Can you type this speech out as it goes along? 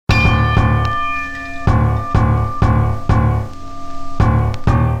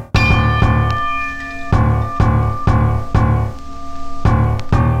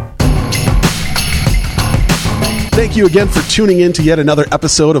thank you again for tuning in to yet another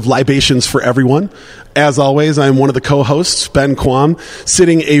episode of Libations for Everyone. As always, I'm one of the co-hosts, Ben Quam,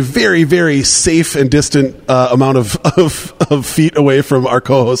 sitting a very, very safe and distant amount of feet away from our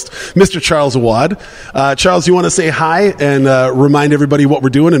co-host, Mr. Charles Awad. Charles, you want to say hi and remind everybody what we're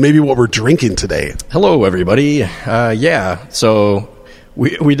doing and maybe what we're drinking today? Hello, everybody. So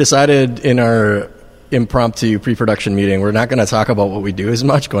we decided in our impromptu pre-production meeting, we're not going to talk about what we do as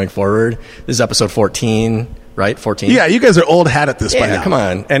much going forward. This is episode 14, right? 14? Yeah, you guys are old hat at this by now. Yeah, come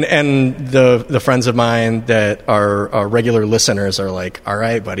on. And the friends of mine that are regular listeners are like, all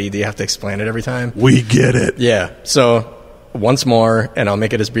right, buddy, do you have to explain it every time? We get it. Yeah. So once more, and I'll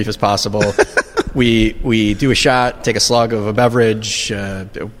make it as brief as possible, we do a shot, take a slug of a beverage,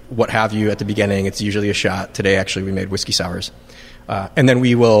 what have you at the beginning. It's usually a shot. Today, actually, we made whiskey sours. And then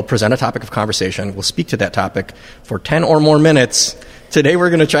we will present a topic of conversation. We'll speak to that topic for 10 or more minutes. Today, we're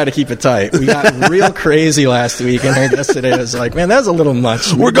going to try to keep it tight. We got real crazy last week, and our guest today was like, man, that's a little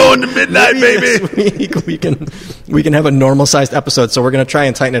much. We're going to midnight, baby. This week we can have a normal-sized episode, so we're going to try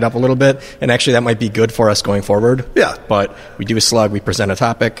and tighten it up a little bit, and actually that might be good for us going forward. Yeah. But we do a slug. We present a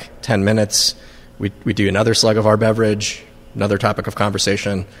topic, 10 minutes. We do another slug of our beverage, another topic of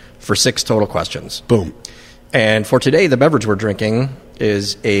conversation for 6 total questions. Boom. And for today, the beverage we're drinking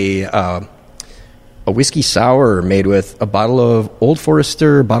is a whiskey sour made with a bottle of Old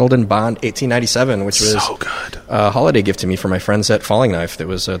Forester Bottled in Bond 1897, which was so good. A holiday gift to me from my friends at Falling Knife that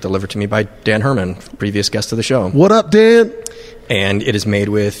was delivered to me by Dan Herman, previous guest of the show. What up, Dan? And it is made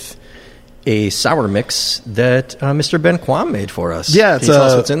with a sour mix that Mr. Ben Quam made for us. Yeah, it's Can you tell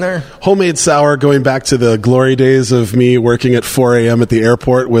us what's in there? Homemade sour going back to the glory days of me working at 4 a.m. at the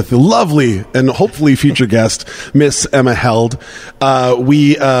airport with the lovely and hopefully future guest, Miss Emma Held.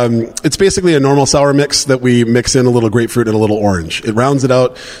 It's basically a normal sour mix that we mix in a little grapefruit and a little orange. It rounds it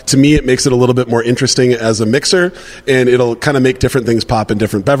out. To me, it makes it a little bit more interesting as a mixer, and it'll kind of make different things pop in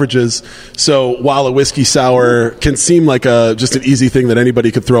different beverages. So while a whiskey sour can seem like just an easy thing that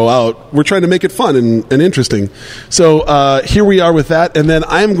anybody could throw out, we're trying to make it fun and interesting. So here we are with that. And then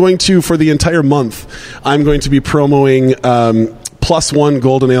I'm going to, for the entire month, I'm going to be promoting Plus One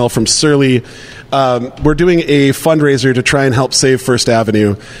Golden Ale from Surly. We're doing a fundraiser to try and help save First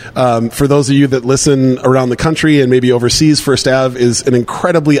Avenue. For those of you that listen around the country and maybe overseas, First Ave is an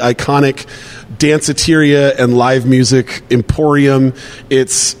incredibly iconic danceteria and live music emporium.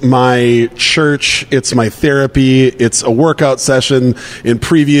 It's my church. It's my therapy. It's a workout session. In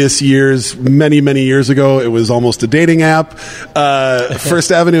previous years, many, many years ago, it was almost a dating app.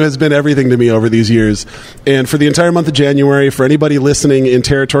 First Avenue has been everything to me over these years. And for the entire month of January, for anybody listening in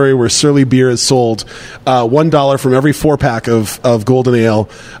territory where Surly beer is sold, $1 from every 4-pack of Golden Ale,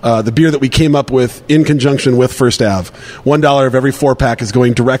 the beer that we came up with in conjunction with First Ave, $1 of every 4-pack is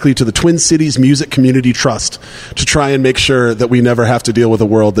going directly to the Twin Cities Music Community Trust to try and make sure that we never have to deal with a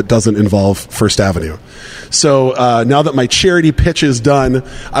world that doesn't involve First Avenue. So now that my charity pitch is done,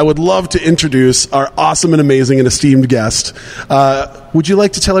 I would love to introduce our awesome and amazing and esteemed guest. Would you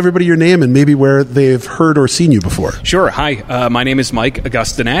like to tell everybody your name and maybe where they've heard or seen you before? Sure. Hi, my name is Mike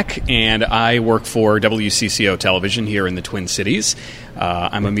Augustinak, and I work for WCCO Television here in the Twin Cities.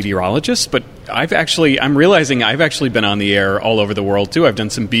 I'm a meteorologist, but I'm realizing I've actually been on the air all over the world, too. I've done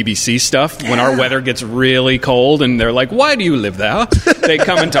some BBC stuff. When our weather gets really cold and they're like, why do you live there? They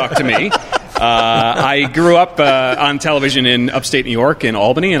come and talk to me. I grew up on television in upstate New York in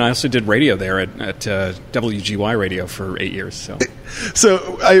Albany, and I also did radio there at WGY Radio for 8 years.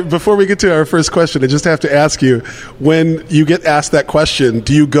 So before we get to our first question, I just have to ask you, when you get asked that question,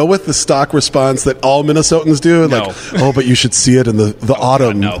 do you go with the stock response that all Minnesotans do? No. Like, oh, but you should see it in the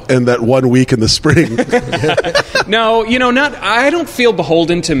autumn and that 1 week in the spring. No, I don't feel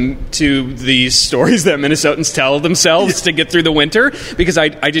beholden to these stories that Minnesotans tell themselves to get through the winter, because I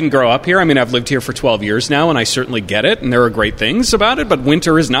didn't grow up here. I mean, I've lived here for 12 years now, and I certainly get it, and there are great things about it, but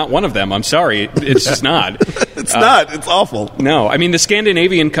winter is not one of them. I'm sorry. It's just not. It's not. It's awful. No. I mean, the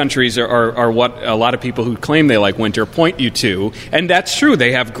Scandinavian countries are what a lot of people who claim they like winter point you to, and that's true.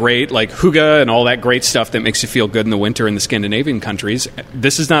 They have great, like, hygge and all that great stuff that makes you feel good in the winter in the Scandinavian countries.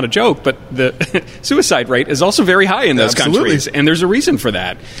 This is not a joke, but the suicide rate is also very high in those countries, and there's a reason for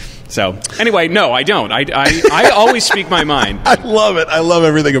that. So, anyway, no, I don't. I always speak my mind. I love it. I love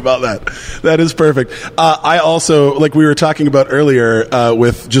everything about that. That is perfect. I also, like we were talking about earlier,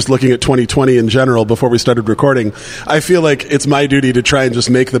 with just looking at 2020 in general before we started recording, I feel like it's my duty to try and just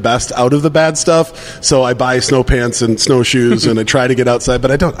make the best out of the bad stuff. So I buy snow pants and snowshoes and I try to get outside, but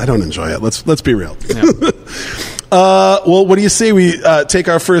I don't enjoy it. Let's be real. Yeah. Well, what do you say we take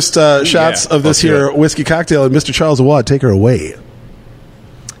our first shots of this here whiskey cocktail, and Mr. Charles Awad, take her away.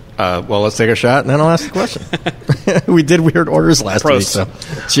 Well, let's take a shot, and then I'll ask the question. We did weird orders last week, so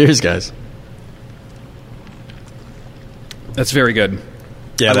cheers, guys. That's very good.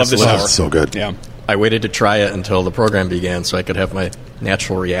 Yeah, I love this Oh, hour. it's so good. Yeah. I waited to try it until the program began so I could have my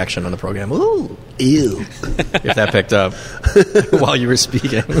natural reaction on the program. Ooh, ew. If that picked up while you were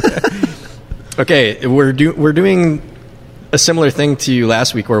speaking. Okay, we're doing a similar thing to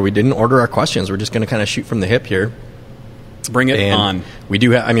last week where we didn't order our questions. We're just going to kind of shoot from the hip here. Bring it And on. we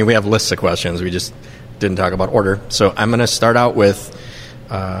do have, we have lists of questions. We just didn't talk about order. So I'm going to start out with,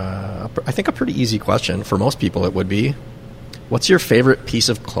 I think, a pretty easy question. For most people, it would be, what's your favorite piece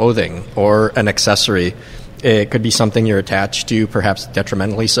of clothing or an accessory? It could be something you're attached to, perhaps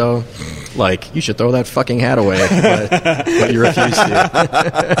detrimentally so. Like, you should throw that fucking hat away, but you refuse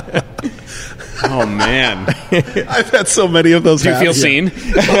to. Oh, man. I've had so many of those. Do you feel seen?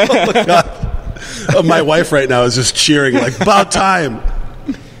 Oh, God. My wife right now is just cheering, like, about time.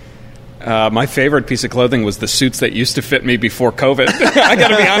 My favorite piece of clothing was the suits that used to fit me before COVID. I got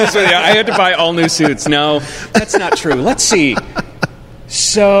to be honest with you. I had to buy all new suits. No, that's not true. Let's see.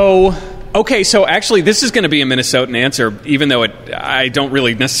 So actually, this is going to be a Minnesotan answer, even though I don't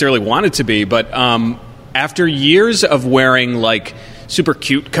really necessarily want it to be. But after years of wearing, like, super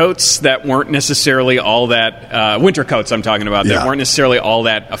cute coats that weren't necessarily all that winter coats I'm talking about that weren't necessarily all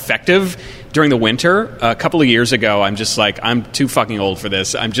that effective during the winter, a couple of years ago, I'm just like, I'm too fucking old for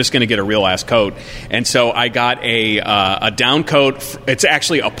this. I'm just going to get a real ass coat. And so I got a down coat. It's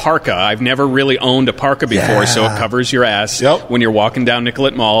actually a parka. I've never really owned a parka before, so it covers your ass when you're walking down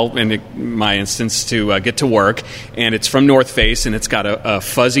Nicollet Mall, in my instance, to get to work. And it's from North Face, and it's got a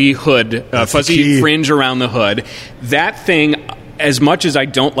fuzzy hood, fuzzy fringe around the hood. That thing, as much as I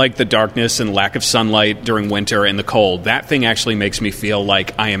don't like the darkness and lack of sunlight during winter and the cold, that thing actually makes me feel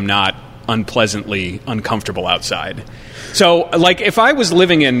like I am not unpleasantly uncomfortable outside. So, like, if I was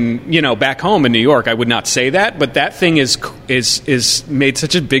living in, back home in New York, I would not say that, but that thing is made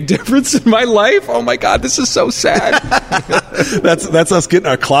such a big difference in my life. Oh my God, this is so sad. That's us getting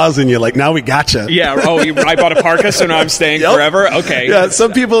our claws in you. Like, now we gotcha. Yeah. I bought a parka, so now I'm staying forever. Okay. Yeah.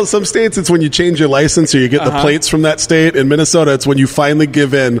 Some states, it's when you change your license or you get the plates from that state. In Minnesota, it's when you finally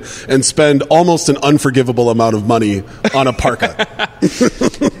give in and spend almost an unforgivable amount of money on a parka.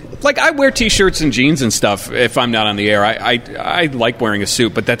 Like, I wear T-shirts and jeans and stuff if I'm not on the air. I like wearing a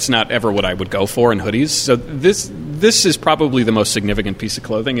suit, but that's not ever what I would go for in hoodies. So this is probably the most significant piece of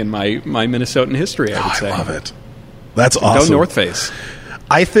clothing in my Minnesotan history, I would say. I love it. That's awesome. Go North Face.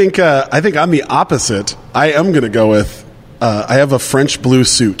 I think I'm the opposite. I am going to go with, I have a French blue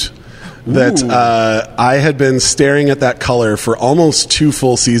suit that I had been staring at that color for almost 2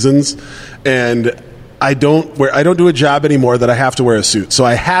 full seasons, and I don't do a job anymore that I have to wear a suit. So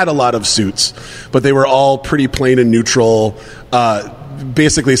I had a lot of suits, but they were all pretty plain and neutral,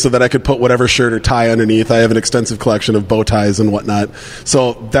 basically so that I could put whatever shirt or tie underneath. I have an extensive collection of bow ties and whatnot.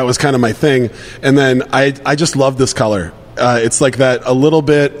 So that was kind of my thing. And then I just love this color. It's like that a little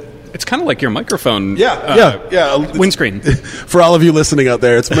bit. It's kind of like your microphone windscreen. windscreen. For all of you listening out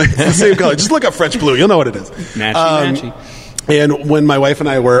there, it's the same color. Just look up French blue. You'll know what it is. Matchy. And when my wife and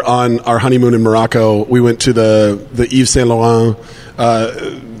I were on our honeymoon in Morocco, we went to the Yves Saint Laurent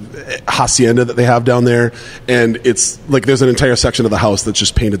hacienda that they have down there, and it's like there's an entire section of the house that's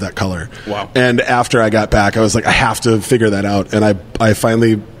just painted that color. Wow. And after I got back, I was like, I have to figure that out, and I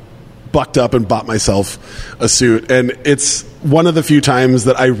finally bucked up and bought myself a suit, and it's one of the few times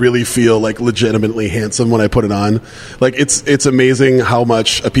that I really feel like legitimately handsome when I put it on. Like, it's amazing how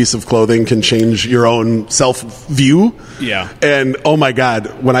much a piece of clothing can change your own self view. Yeah. And oh my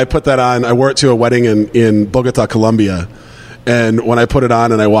God, when I put that on, I wore it to a wedding in Bogota, Colombia. And when I put it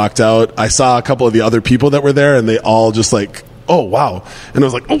on and I walked out, I saw a couple of the other people that were there, and they all just like, oh, wow. And I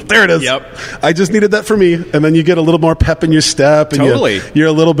was like, oh, there it is. Yep. I just needed that for me. And then you get a little more pep in your step. And totally. You're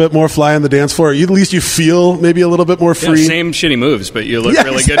a little bit more fly on the dance floor. At least you feel maybe a little bit more free. Yeah, same shitty moves, but you look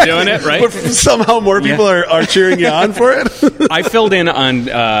really good doing it, right? But somehow more people are cheering you on for it. I filled in on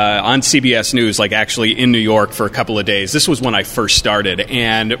CBS News, like actually in New York for a couple of days. This was when I first started.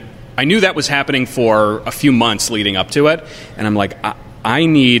 And I knew that was happening for a few months leading up to it. And I'm like, I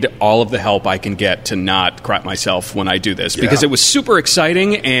need all of the help I can get to not crap myself when I do this, because it was super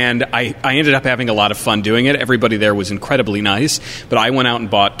exciting, and I ended up having a lot of fun doing it. Everybody there was incredibly nice, but I went out and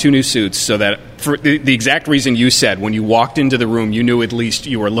bought 2 new suits so that for the exact reason you said, when you walked into the room, you knew at least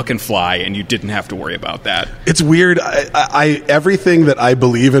you were looking fly and you didn't have to worry about that. It's weird. I everything that I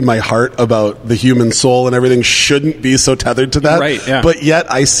believe in my heart about the human soul and everything shouldn't be so tethered to that. Right, yeah. But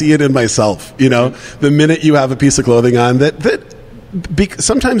yet I see it in myself. The minute you have a piece of clothing on that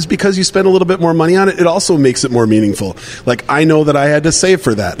sometimes because you spend a little bit more money on it, it also makes it more meaningful. Like, I know that I had to save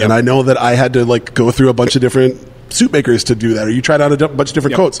for that, and I know that I had to like go through a bunch of different suit makers to do that, or you tried out a bunch of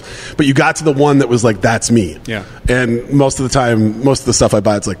different coats, but you got to the one that was like, that's me. Yeah. And most of the time, most of the stuff I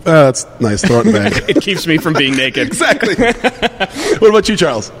buy, it's like, oh, that's nice, throw it in the bag. It keeps me from being naked. Exactly. What about you,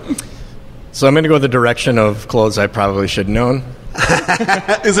 Charles? So I'm going to go the direction of clothes I probably should have known.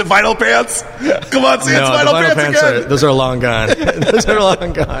 Is it vinyl pants? Come on, see, No, it's the vinyl pants again. those are long gone. Those are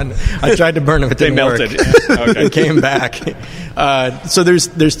long gone. I tried to burn them, it They didn't melted. work. Okay. It came back. So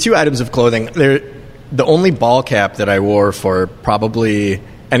there's two items of clothing. The only ball cap that I wore for probably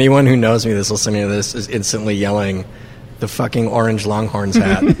anyone who knows me that's listening to this is instantly yelling, the fucking orange Longhorns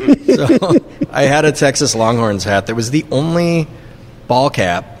hat. So I had a Texas Longhorns hat that was the only ball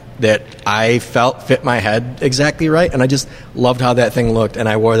cap that I felt fit my head exactly right, and I just loved how that thing looked, and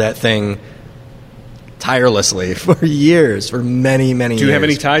I wore that thing tirelessly for years, for many, many years. Do you have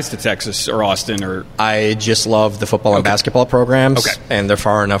any ties to Texas or Austin? Or I just love the football and basketball programs, and they're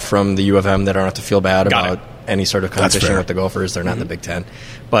far enough from the U of M that I don't have to feel bad about any sort of competition with the Gophers. They're not in the Big Ten.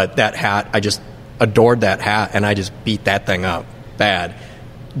 But that hat, I just adored that hat, and I just beat that thing up bad.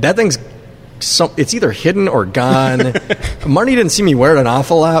 That thing's it's either hidden or gone. Marnie didn't see me wear it an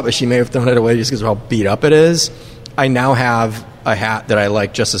awful lot, but she may have thrown it away just because of how beat up it is. I now have a hat that I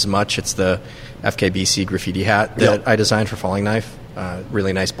like just as much. It's the FKBC graffiti hat that I designed for Falling Knife.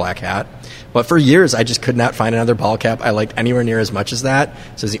 Really nice black hat. But for years, I just could not find another ball cap I liked anywhere near as much as that.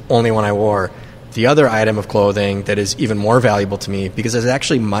 So it's the only one I wore. The other item of clothing that is even more valuable to me, because it's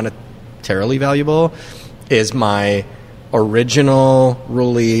actually monetarily valuable, is my original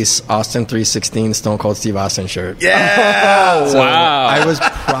release Austin 316 Stone Cold Steve Austin shirt. Yeah! So wow. I was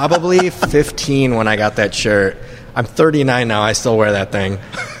probably 15 when I got that shirt. I'm 39 now. I still wear that thing.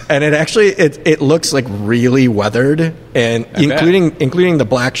 And it actually, it looks like really weathered, and including the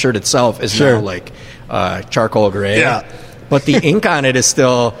black shirt itself is now like charcoal gray. Yeah. But the ink on it is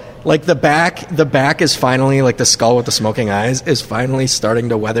still like the back is finally, like the skull with the smoking eyes is finally starting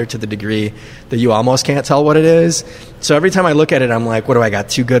to weather to the degree that you almost can't tell what it is. So every time I look at it, I'm like, what do I got?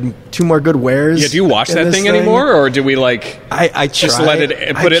 Two more good wears? Yeah, do you wash that thing anymore, or do we I just let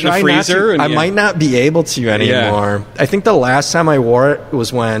it, put it in the freezer? I might not be able to anymore. Yeah. I think the last time I wore it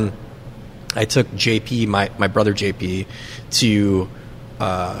was when I took JP, my brother JP, to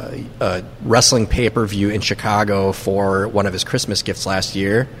a wrestling pay-per-view in Chicago for one of his Christmas gifts last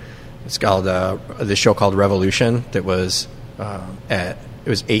year. It's called the show called Revolution. That was it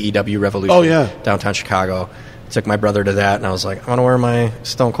was AEW Revolution. Downtown Chicago. Took my brother to that, and I was like, I want to wear my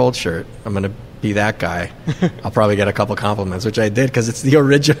Stone Cold shirt. I'm going to be that guy. I'll probably get a couple compliments, which I did because it's the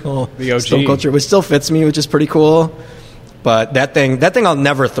original Stone Cold shirt, which still fits me, which is pretty cool. But that thing I'll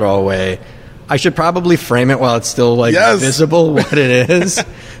never throw away. I should probably frame it while it's still visible what it is.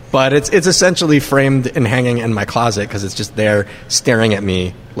 But it's essentially framed and hanging in my closet because it's just there staring at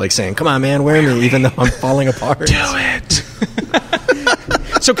me, like saying, come on, man, wear me, even though I'm falling apart. Do it.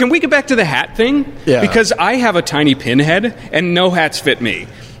 So can we get back to the hat thing? Yeah. Because I have a tiny pin head, and no hats fit me.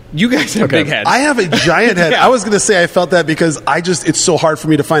 You guys have big heads. I have a giant head. I was going to say I felt that because it's so hard for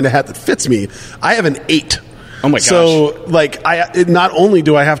me to find a hat that fits me. I have an 8. Oh my gosh. So, not only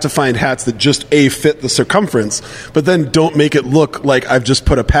do I have to find hats that just fit the circumference, but then don't make it look like I've just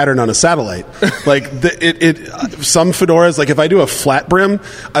put a pattern on a satellite. Some fedoras, like if I do a flat brim,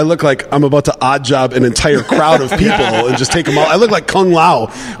 I look like I'm about to odd job an entire crowd of people and just take them all. I look like Kung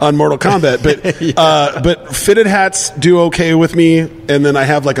Lao on Mortal Kombat. But fitted hats do okay with me, and then I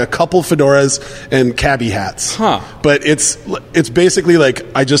have like a couple fedoras and cabbie hats. But it's basically like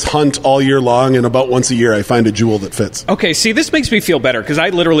I just hunt all year long, and about once a year I find a jewel that fits. Okay, see, this makes me feel better because I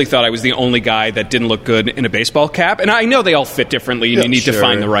literally thought I was the only guy that didn't look good in a baseball cap, and I know they all fit differently, and you need to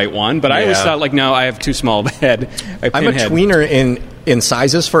find the right one. But I always thought, no, I have too small of a head. I'm a tweener in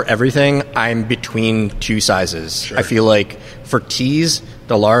sizes for everything. I'm between two sizes. Sure. I feel like for tees,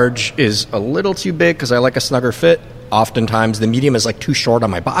 the large is a little too big because I like a snugger fit. Oftentimes, the medium is like too short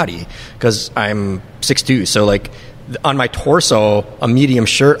on my body because I'm 6'2". So like on my torso, a medium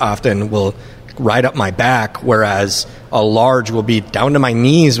shirt often will right up my back, whereas a large will be down to my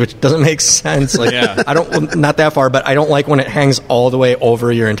knees, which doesn't make sense. I don't, not that far, but I don't like when it hangs all the way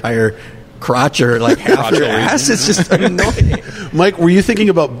over your entire crotch or like half your ass. It's just annoying. Mike, were you thinking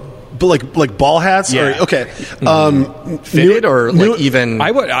about like ball hats? Yeah. Or, okay. Fitted or even? I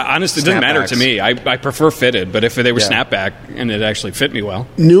would honestly, it doesn't matter to me. I prefer fitted, but if they were snapback and it actually fit me well.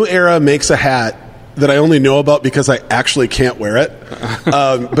 New Era makes a hat that I only know about because I actually can't wear it.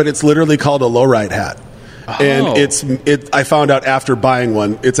 But it's literally called a lowride hat. And I found out after buying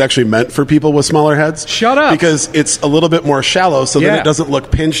one, it's actually meant for people with smaller heads. Shut up. Because it's a little bit more shallow, so then it doesn't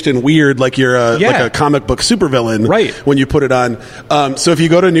look pinched and weird like you're like a comic book supervillain when you put it on. So if you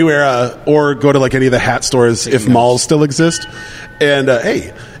go to New Era or go to like any of the hat stores, if malls still exist, and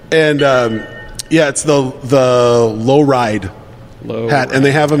it's the low ride hat, and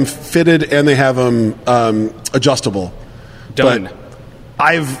they have them fitted and they have them adjustable. Done.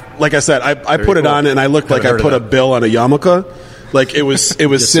 But like I said, I put it on and I looked like I put a bill on a yarmulke. Like it was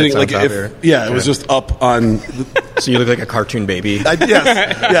sitting like it was just up on. So you look like a cartoon baby.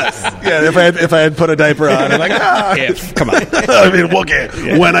 Yes. Yeah. If I had put a diaper on, I'm like, come on. I mean,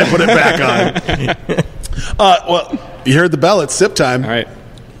 okay, when I put it back on. Well, you heard the bell. It's sip time. All right.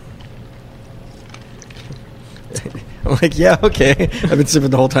 I'm like, yeah, okay. I've been sipping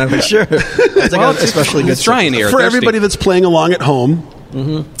the whole time. Like, sure. It's like especially good. It's drying here. For everybody that's playing along at home.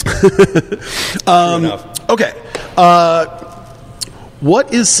 Okay.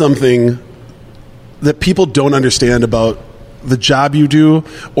 What is something that people don't understand about the job you do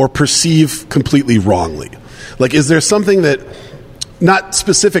or perceive completely wrongly? Like, is there something that, not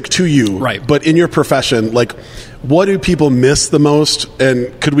specific to you, but in your profession, like, what do people miss the most?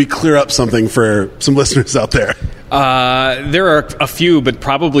 And could we clear up something for some listeners out there? There are a few, but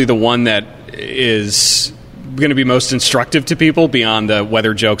probably the one that is going to be most instructive to people beyond the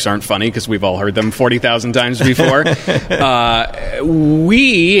weather jokes aren't funny because we've all heard them 40,000 times before.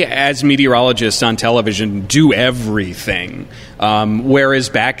 We, as meteorologists on television, do everything. Whereas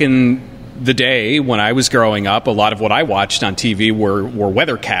back in the day when I was growing up, a lot of what I watched on TV were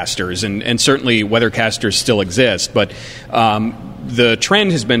weathercasters, and certainly weathercasters still exist, but the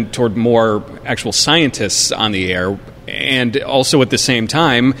trend has been toward more actual scientists on the air. And also at the same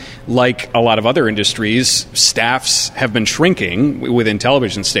time, like a lot of other industries, staffs have been shrinking within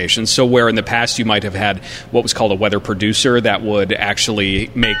television stations. So where in the past you might have had what was called a weather producer that would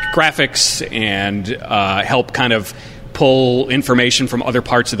actually make graphics and help kind of pull information from other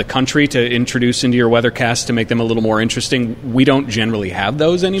parts of the country to introduce into your weathercast to make them a little more interesting, we don't generally have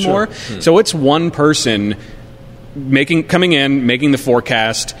those anymore. Sure. So it's one person coming in, making the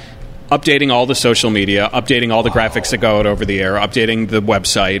forecast, updating all the social media, updating all the graphics that go out over the air, updating the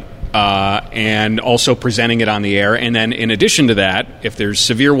website, and also presenting it on the air. And then in addition to that, if there's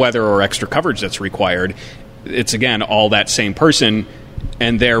severe weather or extra coverage that's required, it's, again, all that same person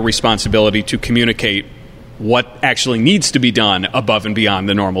and their responsibility to communicate what actually needs to be done above and beyond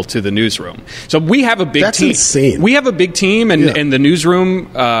the normal to the newsroom. So we have a big team. That's insane. We have a big team, and the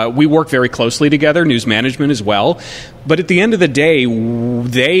newsroom, we work very closely together, news management as well. But at the end of the day,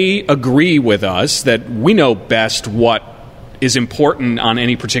 they agree with us that we know best what is important on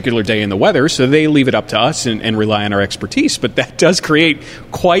any particular day in the weather, so they leave it up to us and rely on our expertise. But that does create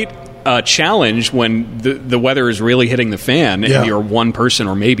quite a challenge when the weather is really hitting the fan and you're one person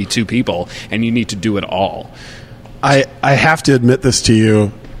or maybe two people and you need to do it all. I have to admit this to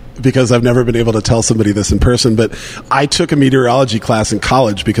you because I've never been able to tell somebody this in person, but I took a meteorology class in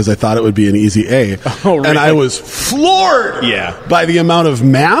college because I thought it would be an easy A. Oh, really? And I was floored by the amount of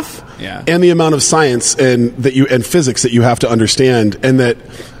math and the amount of science and physics that you have to understand, and that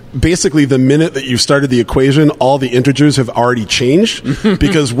basically the minute that you started the equation, all the integers have already changed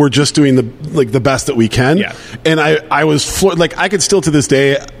because we're just doing the best that we can. Yeah. And I was floored. Like, I could still to this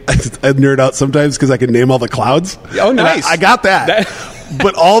day, I nerd out sometimes because I can name all the clouds. Oh, nice. I got that.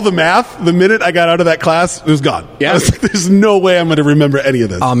 But all the math, the minute I got out of that class, it was gone. Yeah. I was like, there's no way I'm going to remember any of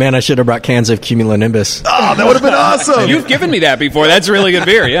this. Oh, man, I should have brought cans of cumulonimbus. Oh, that would have been awesome. You've given me that before. That's really good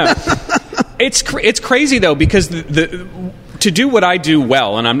beer, yeah. It's crazy, though, because to do what I do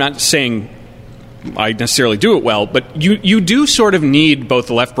well, and I'm not saying I necessarily do it well, but you do sort of need both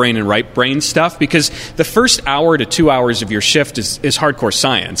the left brain and right brain stuff, because the first hour to 2 hours of your shift is hardcore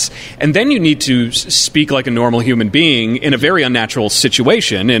science. And then you need to speak like a normal human being in a very unnatural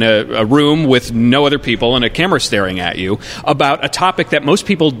situation, in a room with no other people and a camera staring at you, about a topic that most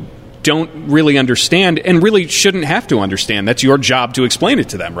people don't really understand and really shouldn't have to understand. That's your job to explain it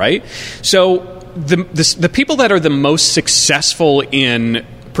to them, right? So the people that are the most successful in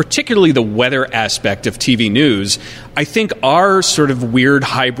particularly the weather aspect of TV news, I think are sort of weird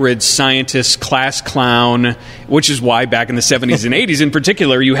hybrid scientist, class clown, which is why back in the 70s and 80s in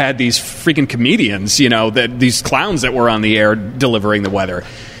particular, you had these freaking comedians, these clowns that were on the air delivering the weather.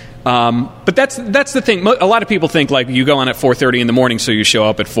 But that's the thing. A lot of people think like you go on at 4:30 in the morning, so you show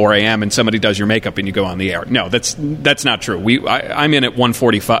up at 4 a.m. and somebody does your makeup and you go on the air. No, that's not true. I'm in at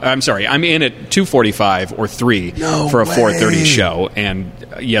 1:45. I'm sorry, I'm in at 2:45 or 3 for a 4:30 show. And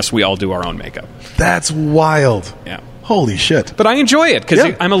yes, we all do our own makeup. That's wild. Yeah. Holy shit. But I enjoy it because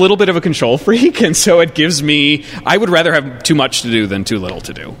Yeah. I'm a little bit of a control freak, and so it gives me... I would rather have too much to do than too little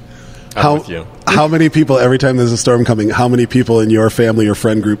to do. I'm with you. How many people, every time there's a storm coming, how many people in your family or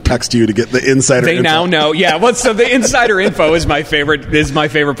friend group text you to get the insider They info? now know. Yeah, well, so the insider info is my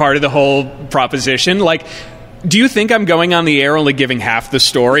favorite part of the whole proposition. Like, do you think I'm going on the air only giving half the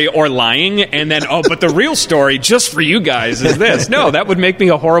story or lying and then, but the real story just for you guys is this? No, that would make me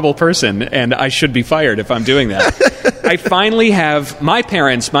a horrible person, and I should be fired if I'm doing that. I finally have... My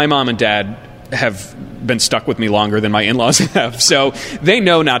parents, my mom and dad, have been stuck with me longer than my in-laws have, so they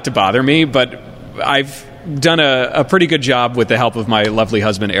know not to bother me, but I've done a pretty good job with the help of my lovely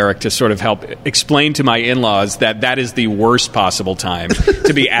husband Eric to sort of help explain to my in-laws that is the worst possible time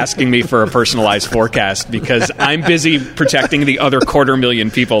to be asking me for a personalized forecast, because I'm busy protecting the other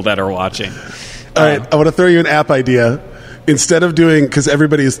 250,000 people that are watching. All right, I want to throw you an app idea. Instead of doing, because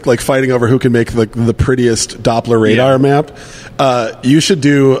everybody's like fighting over who can make the prettiest Doppler radar map, you should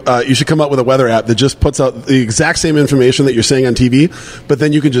come up with a weather app that just puts out the exact same information that you're saying on TV, but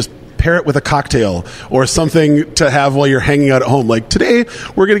then you can just pair it with a cocktail or something to have while you're hanging out at home. Like, today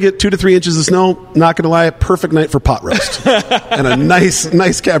we're going to get 2 to 3 inches of snow. Not going to lie, perfect night for pot roast and a nice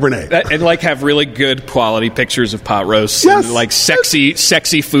Cabernet. And like have really good quality pictures of pot roasts, Yes. and like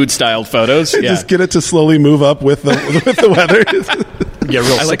sexy food styled photos. Yeah. Just get it to slowly move up with the weather. Get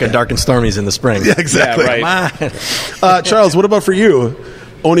real sick of dark and stormies in the spring. Yeah, exactly. Yeah, right. Come on. Charles, what about for you?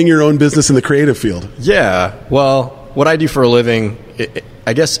 Owning your own business in the creative field. Yeah. Well, what I do for a living,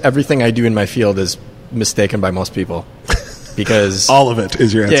 I guess everything I do in my field is mistaken by most people. Because All of it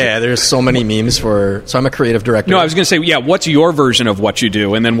is your answer. yeah, there's so many memes for. So I'm a creative director. No, I was going to say, yeah. What's your version of what you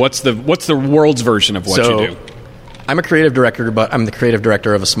do, and then what's the world's version of what you do? I'm a creative director, but I'm the creative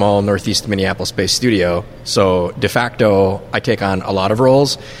director of a small Northeast Minneapolis-based studio. So de facto, I take on a lot of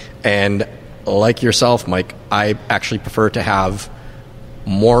roles, and like yourself, Mike, I actually prefer to have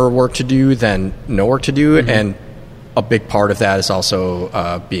more work to do than no work to do, and a big part of that is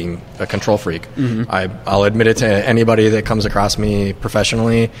also being a control freak. I'll admit it to anybody that comes across me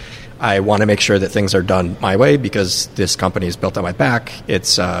professionally. I want to make sure that things are done my way because this company is built on my back.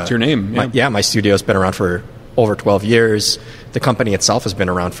 It's your name. My studio's been around for over 12 years. The company itself has been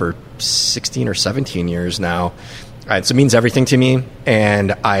around for 16 or 17 years now. So it means everything to me,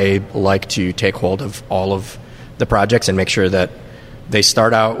 and I like to take hold of all of the projects and make sure that they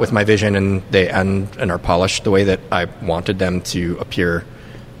start out with my vision and they end and are polished the way that I wanted them to appear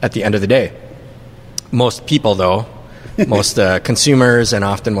at the end of the day. Most people, though, most consumers and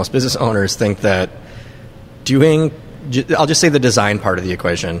often most business owners think that I'll just say the design part of the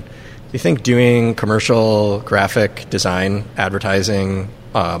equation. You think doing commercial, graphic design, advertising,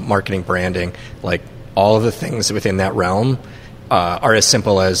 marketing, branding, like all of the things within that realm are as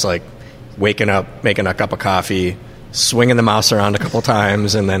simple as like waking up, making a cup of coffee, swinging the mouse around a couple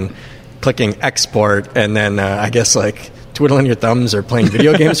times, and then clicking export, and then I guess like twiddling your thumbs or playing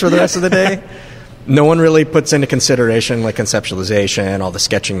video games for the rest of the day. No one really puts into consideration like conceptualization, all the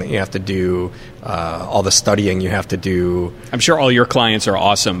sketching that you have to do, all the studying you have to do. I'm sure all your clients are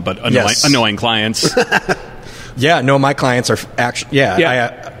awesome, but annoying clients. Yeah, no, my clients are actually,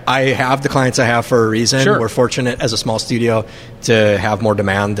 I have the clients I have for a reason. Sure. We're fortunate as a small studio to have more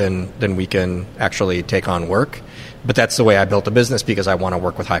demand than we can actually take on work. But that's the way I built a business because I want to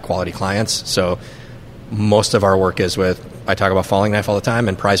work with high quality clients. So most of our work is I talk about Falling Knife all the time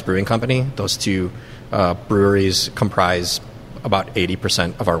and Prize Brewing Company. Those two breweries comprise about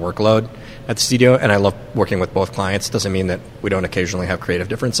 80% of our workload at the studio. And I love working with both clients. Doesn't mean that we don't occasionally have creative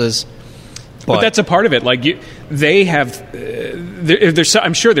differences. But that's a part of it. Like they have,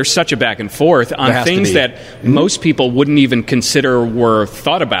 I'm sure there's such a back and forth on things that most people wouldn't even consider were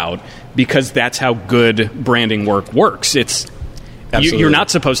thought about because that's how good branding work works. It's you're not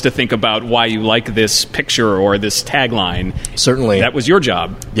supposed to think about why you like this picture or this tagline. Certainly, that was your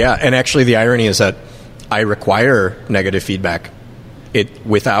job. Yeah, and actually, the irony is that I require negative feedback.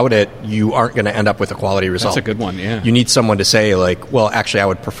 Without it, you aren't going to end up with a quality result. That's a good one, yeah. You need someone to say, like, well, actually, I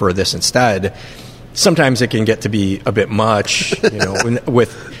would prefer this instead. Sometimes it can get to be a bit much.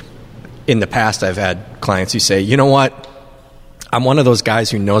 In the past, I've had clients who say, you know what, I'm one of those guys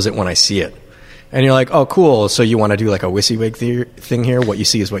who knows it when I see it. And you're like, oh, cool, so you want to do like a WYSIWYG thing here? What you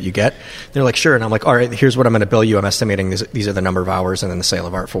see is what you get? They're like, sure. And I'm like, all right, here's what I'm going to bill you. I'm estimating these are the number of hours and then the sale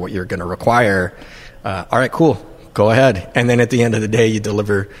of art for what you're going to require. All right, cool. Go ahead. And then at the end of the day, you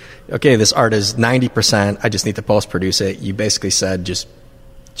deliver, okay, this art is 90%. I just need to post-produce it. You basically said, just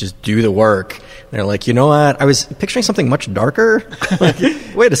just do the work. And they're like, you know what? I was picturing something much darker. Like,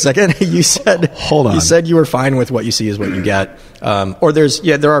 wait a second. You said, hold on. You said you were fine with what you see is what you get. Or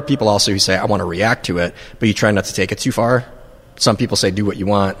there are people also who say, I want to react to it, but you try not to take it too far. Some people say, do what you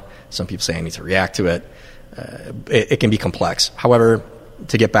want. Some people say, I need to react to it. It can be complex. However,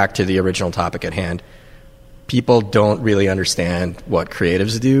 to get back to the original topic at hand, people don't really understand what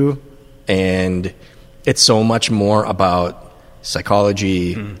creatives do. And it's so much more about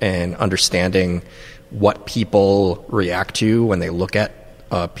psychology and understanding what people react to when they look at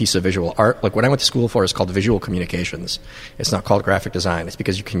a piece of visual art. Like what I went to school for is called visual communications. It's not called graphic design. It's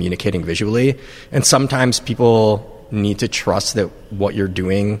because you're communicating visually. And sometimes people need to trust that what you're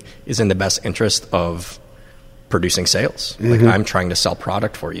doing is in the best interest of producing sales. Like I'm trying to sell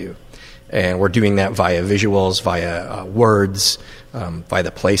product for you. And we're doing that via visuals, via words, via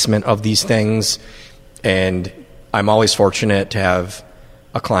the placement of these things. And I'm always fortunate to have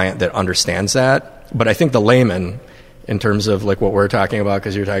a client that understands that. But I think the layman, in terms of like what we're talking about,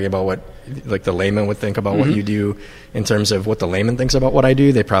 because you're talking about what like the layman would think about what you do, in terms of what the layman thinks about what I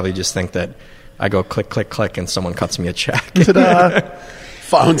do, they probably just think that I go click, click, click, and someone cuts me a check. Ta-da.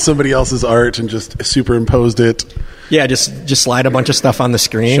 Found somebody else's art and just superimposed it. Yeah, just slide a bunch of stuff on the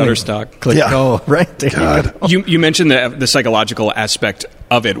screen. Shutterstock. Click go. Right. God. You mentioned the psychological aspect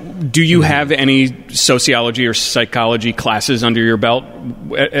of it. Do you have any sociology or psychology classes under your belt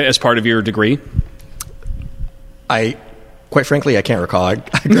as part of your degree? Quite frankly, I can't recall. I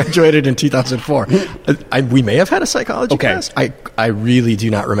graduated in 2004. We may have had a psychology class. I really do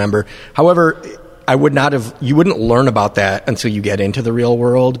not remember. However, you wouldn't learn about that until you get into the real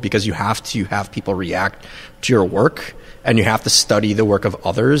world, because you have to have people react to your work, and you have to study the work of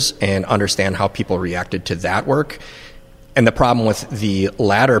others and understand how people reacted to that work. And the problem with the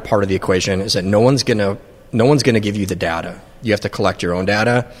latter part of the equation is that no one's gonna give you the data. You have to collect your own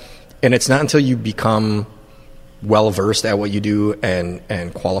data, and it's not until you become well-versed at what you do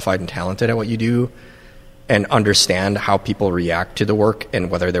and qualified and talented at what you do and understand how people react to the work and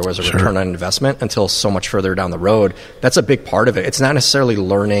whether there was a return on investment until so much further down the road. That's a big part of it. It's not necessarily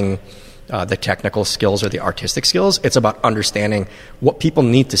learning the technical skills or the artistic skills. It's about understanding what people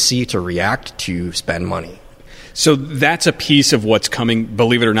need to see to react to spend money. So that's a piece of what's coming,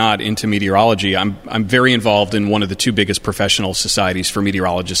 believe it or not, into meteorology. I'm very involved in one of the two biggest professional societies for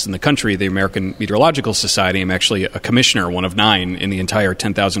meteorologists in the country, the American Meteorological Society. I'm actually a commissioner, one of 9 in the entire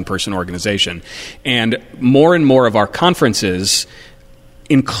 10,000-person organization. And more of our conferences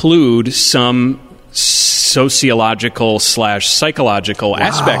include some sociological / psychological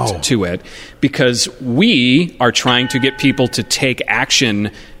aspect to it, because we are trying to get people to take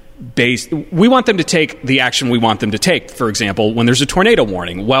action we want them to take the action we want them to take. For example, when there's a tornado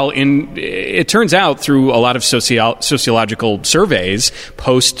warning. Well, it turns out through a lot of sociological surveys,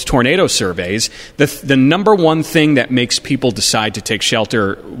 post-tornado surveys, the number one thing that makes people decide to take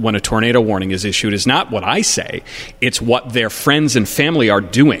shelter when a tornado warning is issued is not what I say. It's what their friends and family are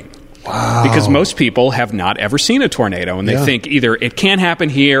doing. Wow. Because most people have not ever seen a tornado, and they think either it can't happen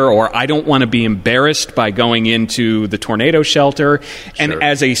here or I don't want to be embarrassed by going into the tornado shelter. And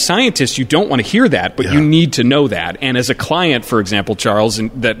as a scientist, you don't want to hear that, but you need to know that. And as a client, for example, Charles,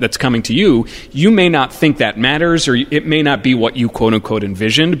 that's coming to you, you may not think that matters, or it may not be what you quote-unquote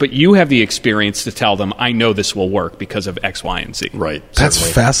envisioned, but you have the experience to tell them, I know this will work because of X, Y, and Z. Right.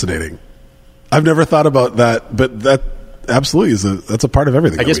 That's fascinating. I've never thought about that, but that absolutely that's a part of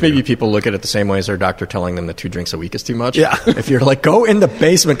everything. I guess maybe people look at it the same way as their doctor telling them that 2 drinks a week is too much. Yeah. If you're like, go in the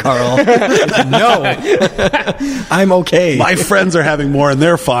basement, Carl. No, I'm okay. My friends are having more and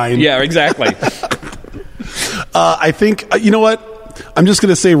they're fine. Yeah, exactly. I think, you know what? I'm just going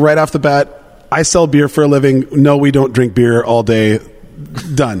to say right off the bat, I sell beer for a living. No, we don't drink beer all day.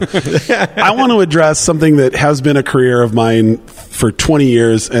 Done. I want to address something that has been a career of mine for 20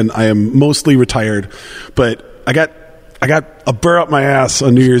 years, and I am mostly retired, but I got a burr up my ass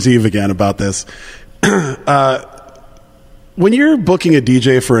on New Year's Eve again about this. When you're booking a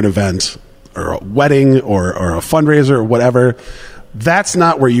DJ for an event or a wedding or a fundraiser or whatever, that's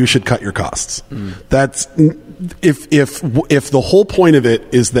not where you should cut your costs. That's if the whole point of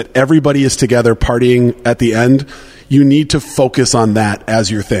it is that everybody is together partying at the end, you need to focus on that as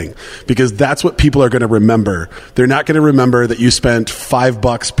your thing, because that's what people are going to remember. They're not going to remember that you spent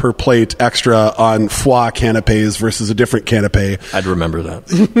 $5 per plate extra on foie canapes versus a different canapé. I'd remember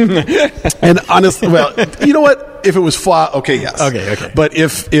that. And honestly, well, you know what? If it was foie, okay, yes. Okay. But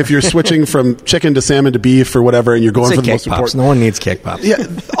if you're switching from chicken to salmon to beef or whatever, and you're going for the most important, no one needs cake pops. Yeah,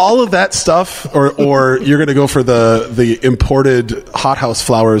 all of that stuff, or you're going to go for the imported hothouse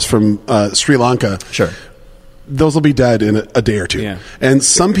flowers from Sri Lanka. Sure. those will be dead in a day or two. Yeah. And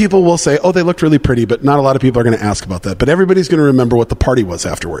some people will say, oh, they looked really pretty, but not a lot of people are going to ask about that. But everybody's going to remember what the party was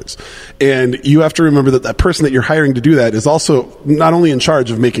afterwards. And you have to remember that person that you're hiring to do that is also not only in charge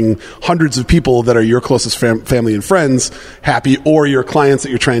of making hundreds of people that are your closest family and friends happy, or your clients that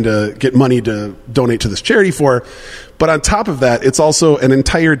you're trying to get money to donate to this charity for, but on top of that, it's also an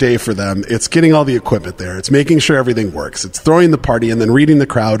entire day for them. It's getting all the equipment there. It's making sure everything works. It's throwing the party and then reading the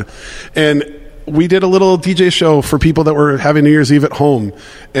crowd. And we did a little DJ show for people that were having New Year's Eve at home.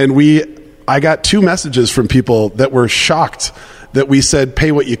 And I got 2 messages from people that were shocked that we said,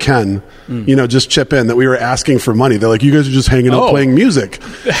 pay what you can, just chip in, that we were asking for money. They're like, you guys are just hanging out playing music.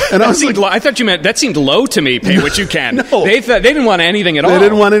 And I thought you meant, that seemed low to me, pay what you can. No. They didn't want anything at all. They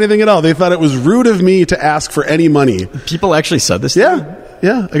didn't want anything at all. They thought it was rude of me to ask for any money. People actually said this to you?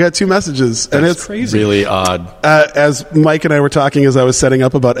 Yeah, I got 2 messages. That's and it's crazy. Really odd. As Mike and I were talking as I was setting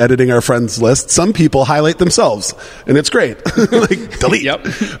up about editing our friends list, some people highlight themselves, and it's great. Like, delete. Yep.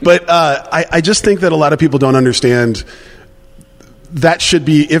 But I just think that a lot of people don't understand that should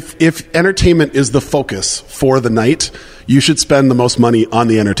be, if entertainment is the focus for the night, you should spend the most money on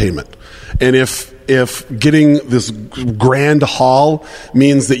the entertainment. And if getting this grand hall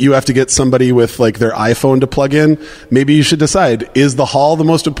means that you have to get somebody with like their iPhone to plug in, maybe you should decide, is the hall the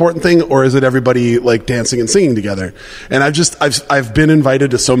most important thing, or is it everybody like dancing and singing together? And I've been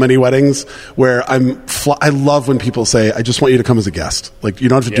invited to so many weddings where I love when people say, I just want you to come as a guest. Like, you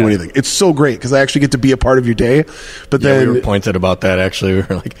don't have to do anything. It's so great because I actually get to be a part of your day. But then we were pointed about that actually. We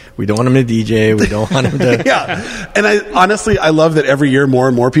were like, we don't want him to DJ. We don't want him to. Yeah. And I love that every year more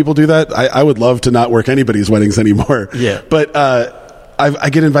and more people do that. I would love to not work anybody's weddings anymore. Yeah. But I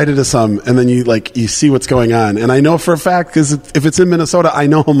get invited to some, and then you see what's going on. And I know for a fact, because if it's in Minnesota, I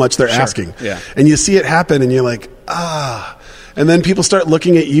know how much they're asking. Yeah. And you see it happen, and you're like, And then people start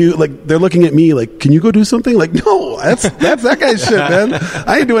looking at you, like they're looking at me like, can you go do something? Like, no, that's that guy's shit, man.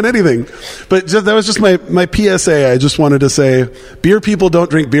 I ain't doing anything. But that was just my PSA. I just wanted to say, beer people don't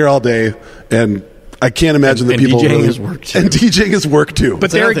drink beer all day, and I can't imagine that people DJing is work too. And DJing is work too.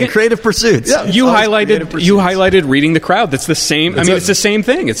 But there again, creative pursuits. Yeah, you highlighted reading the crowd. That's the same. It's the same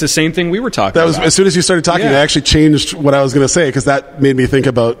thing. It's the same thing we were talking about. As soon as you started talking, Yeah. I actually changed what I was going to say because that made me think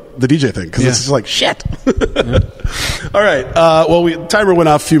about the DJ thing because it's just like shit. All right. Well, timer went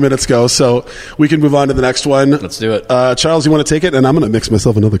off a few minutes ago, so we can move on to the next one. Let's do it. Charles, you want to take it, and I'm going to mix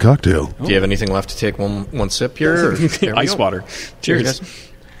myself another cocktail. Do you have anything left to take one sip here? Or? Ice water. Cheers.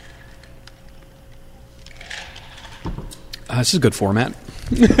 This is a good format.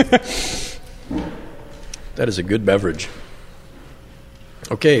 That is a good beverage.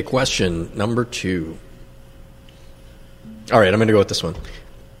 Okay, question number 2. All right, I'm going to go with this one.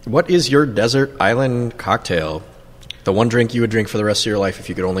 What is your desert island cocktail? The one drink you would drink for the rest of your life if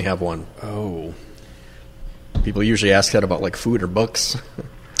you could only have one. Oh. People usually ask that about like food or books.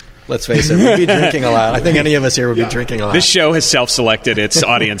 Let's face it, we'd be drinking a lot. I think any of us here would be drinking a lot. This show has self-selected its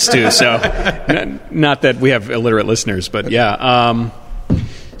audience too, so not that we have illiterate listeners, but yeah.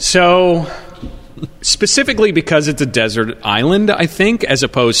 So specifically because it's a desert island, I think, as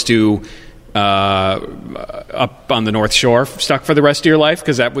opposed to up on the North Shore, stuck for the rest of your life,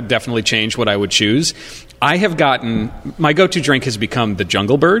 because that would definitely change what I would choose. My go-to drink has become the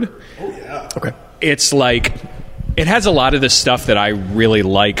Jungle Bird. Oh, yeah. Okay. It's like, it has a lot of the stuff that I really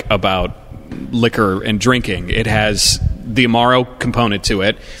like about liquor and drinking. It has the Amaro component to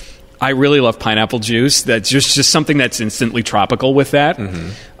it. I really love pineapple juice. That's just something that's instantly tropical with that.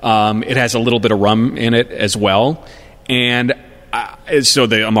 Mm-hmm. It has a little bit of rum in it as well. And so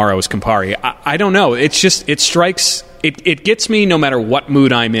the Amaro is Campari. I don't know. It's just, it gets me no matter what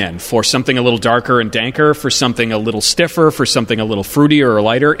mood I'm in. For something a little darker and danker, for something a little stiffer, for something a little fruitier or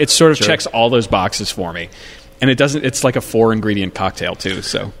lighter. It sort of checks all those boxes for me. And it's like a 4-ingredient cocktail too.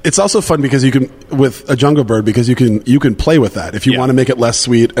 So it's also fun because you can, with a Jungle Bird, because you can play with that. If you want to make it less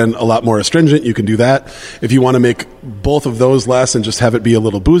sweet and a lot more astringent, you can do that. If you want to make both of those less and just have it be a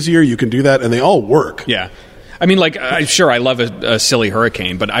little boozier, you can do that, and they all work. Yeah. I mean, like, sure, I love a silly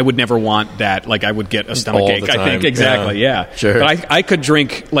hurricane, but I would never want that. Like, I would get a stomachache, I think. Exactly, yeah. Sure. But I could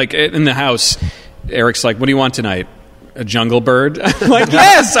drink, like, in the house, Eric's like, what do you want tonight? A Jungle Bird? I'm like,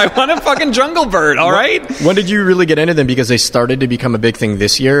 yes, I want a fucking Jungle Bird, all right? When did you really get into them? Because they started to become a big thing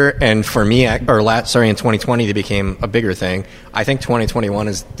this year, and for me, in 2020, they became a bigger thing. I think 2021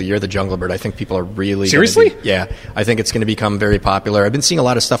 is the year of the Jungle Bird. I think people are really... Seriously? Yeah. I think it's going to become very popular. I've been seeing a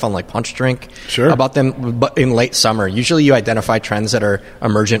lot of stuff on, like, Punch Drink about them, but in late summer. Usually you identify trends that are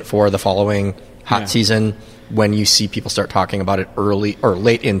emergent for the following hot season when you see people start talking about it early or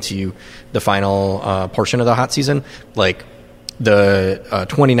late into the final portion of the hot season. Like, The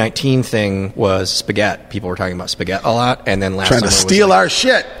 2019 thing was spaghetti. People were talking about spaghetti a lot, and then last Trying summer to steal was our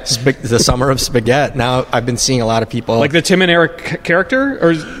shit. the summer of spaghetti. Now I've been seeing a lot of people Like the Tim and Eric character,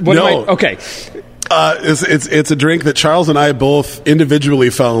 or what? No. Okay, It's a drink that Charles and I both individually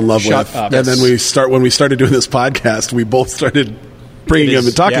fell in love Shut with, up. and then when we started doing this podcast, we both started bringing him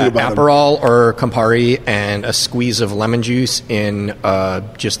and talking about him. Aperol or Campari and a squeeze of lemon juice in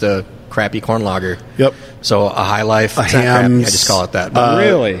just a crappy corn lager. Yep. So a High Life. A It's not crappy, Hamm's, I just call it that. But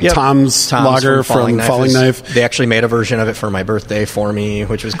really? Yep. Tom's lager from Falling Knife. They actually made a version of it for my birthday for me,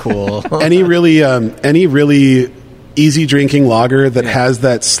 which was cool. any really easy drinking lager that has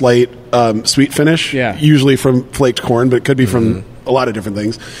that slight sweet finish, Yeah. usually from flaked corn, but it could be from a lot of different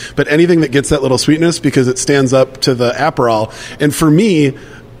things. But anything that gets that little sweetness because it stands up to the Aperol. And for me,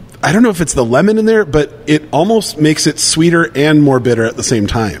 I don't know if it's the lemon in there, but it almost makes it sweeter and more bitter at the same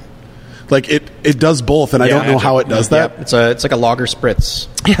time. Like it does both, and I don't know how it does that. It's like a lager spritz.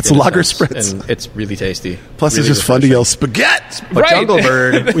 Yeah, it's in a lager sense, spritz. and it's really tasty. Plus, really it's just fun to refreshing. yell spaghetti. But Right. Jungle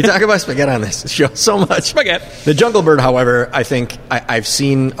Bird, we talk about spaghetti on this show so much. Spaghetti. The Jungle Bird, however, I think I've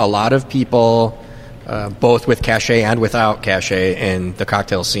seen a lot of people, both with cachet and without cachet, in the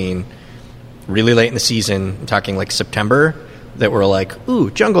cocktail scene, really late in the season, I'm talking like September, that were like, ooh,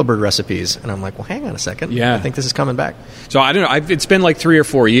 Jungle Bird recipes. And I'm like, well, hang on a second. Yeah. I think this is coming back. So I don't know. It's been like 3 or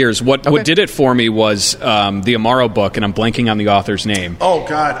 4 years. What did it for me was the Amaro book, and I'm blanking on the author's name. Oh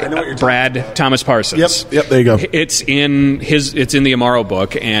God, I know what you're talking. Brad Thomas Parsons. Yep. There you go. It's in the Amaro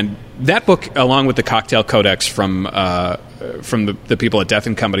book, and that book, along with the Cocktail Codex from the people at Death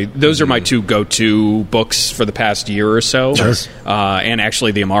and Company, those are my two go-to books for the past year or so. Sure. And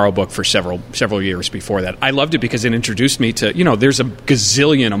actually, the Amaro book for several years before that. I loved it because it introduced me to there's a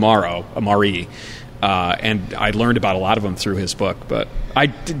gazillion Amari. And I learned about a lot of them through his book, but I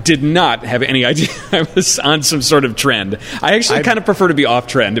did not have any idea I was on some sort of trend. I actually kind of prefer to be off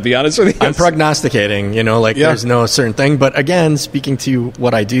trend, to be honest with you. I'm prognosticating, there's no certain thing. But again, speaking to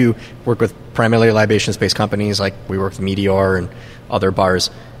what I do, work with primarily libation-based companies, like we work with Meteor and other bars.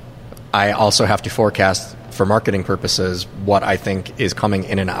 I also have to forecast, for marketing purposes, what I think is coming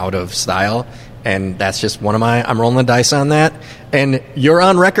in and out of style. And that's just I'm rolling the dice on that. And you're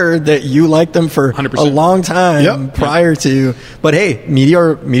on record that you liked them for 100%. a long time prior to. But hey,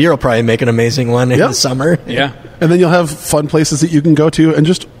 Meteor will probably make an amazing one in the summer. Yeah. And then you'll have fun places that you can go to and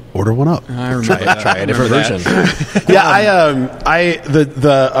just order one up. I remember that. Try a different version.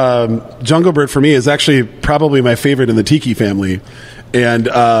 The Jungle Bird for me is actually probably my favorite in the Tiki family, and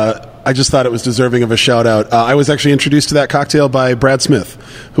I just thought it was deserving of a shout out. I was actually introduced to that cocktail by Brad Smith,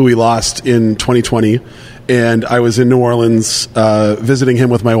 who we lost in 2020, and I was in New Orleans visiting him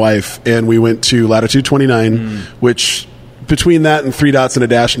with my wife, and we went to Latitude 29, which between that and 3 Dots and a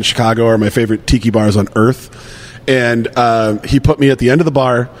Dash in Chicago are my favorite tiki bars on earth. And he put me at the end of the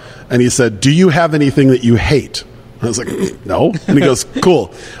bar, and he said, "Do you have anything that you hate?" I was like, "No." And he goes,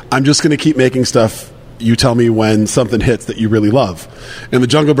 "Cool. I'm just going to keep making stuff. You tell me when something hits that you really love." And the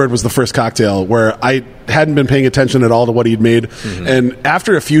Jungle Bird was the first cocktail where I hadn't been paying attention at all to what he'd made. And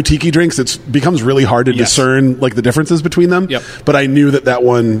after a few tiki drinks, it becomes really hard to discern like the differences between them. Yep. But I knew that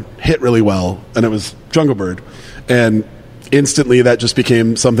one hit really well, and it was Jungle Bird. And instantly that just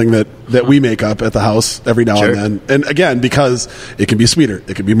became something that we make up at the house every now and then. And again, because it can be sweeter,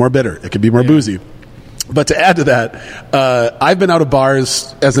 it can be more bitter, it can be more boozy. But to add to that, I've been out of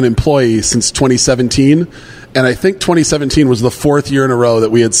bars as an employee since 2017, and I think 2017 was the 4th year in a row that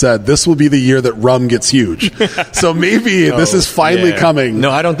we had said this will be the year that rum gets huge. So maybe this is finally coming.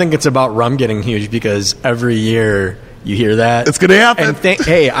 No, I don't think it's about rum getting huge, because every year you hear that. It's going to happen. And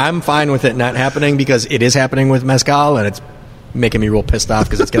hey, I'm fine with it not happening, because it is happening with mezcal, and it's making me real pissed off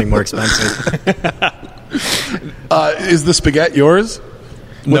because it's getting more expensive. Is the spaghetti yours?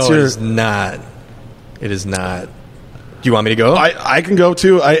 No, it is not. It is not. Do you want me to go? I can go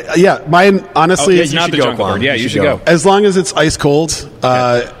too. Mine honestly. It's not the Jungle Bird. Yeah, you should go. As long as it's ice cold,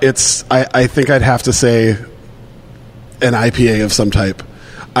 it's. I think I'd have to say an IPA of some type.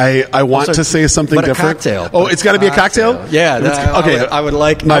 I want to say something but different. A cocktail. Oh, it's got to be a cocktail. Yeah. Okay. I would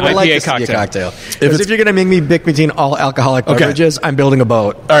like IPA this to be a cocktail. Because if you're going to make me pick between all alcoholic Okay. beverages, I'm building a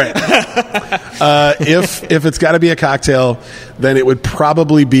boat. All right. If it's got to be a cocktail, then it would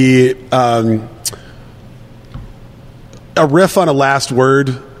probably be a riff on a last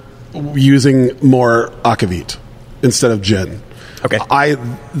word using more akavit instead of gin. Okay.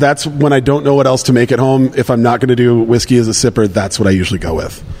 That's when I don't know what else to make at home. If I'm not going to do whiskey as a sipper, that's what I usually go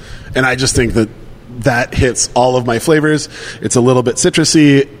with. And I just think that hits all of my flavors. It's a little bit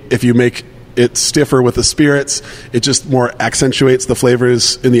citrusy. If you make it stiffer with the spirits, it just more accentuates the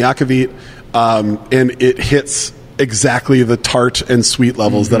flavors in the akavit. And it hits exactly the tart and sweet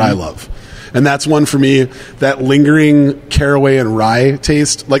levels that I love. And that's one for me, that lingering caraway and rye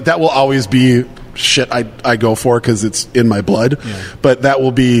taste, like that will always be shit I go for because it's in my blood. Yeah. But that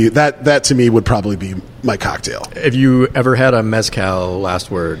will be, that to me would probably be my cocktail. Have you ever had a mezcal last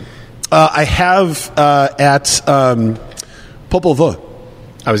word? I have at Popol Vuh.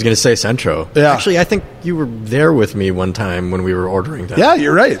 I was going to say Centro. Yeah. Actually, I think you were there with me one time when we were ordering that. Yeah,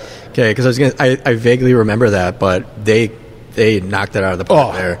 you're right. Okay, because I vaguely remember that, but they knocked it out of the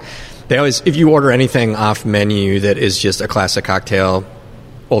park there. They always, if you order anything off menu that is just a classic cocktail,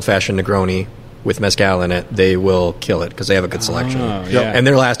 old-fashioned Negroni with mezcal in it, they will kill it because they have a good selection. Yeah. And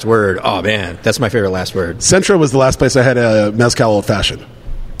their last word, oh man, that's my favorite last word. Centro was the last place I had a mezcal old-fashioned.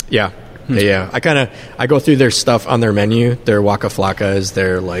 Yeah. Yeah. I go through their stuff on their menu. Their Waka Flocka is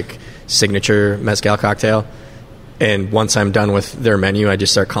their like signature mezcal cocktail. And once I'm done with their menu, I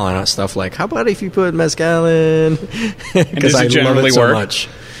just start calling out stuff like, how about if you put mezcal in? Because I love it so much.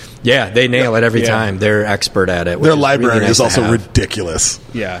 Yeah, they nail it every time. They're expert at it. Their library is also ridiculous.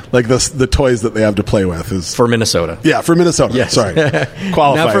 Yeah. Like the toys that they have to play with is... For Minnesota. Yeah, for Minnesota. Yes. Sorry.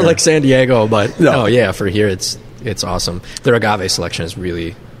 Qualifier. Not for like San Diego, but No. for here it's awesome. Their agave selection is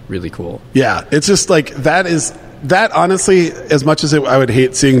really, really cool. Yeah, it's just like that honestly, as much as I would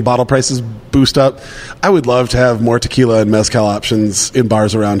hate seeing bottle prices boost up, I would love to have more tequila and mezcal options in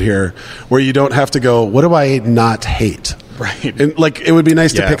bars around here where you don't have to go, what do I not hate? Right. And like it would be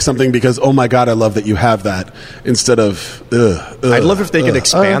nice to pick something because, oh my God, I love that you have that instead of I'd love if they could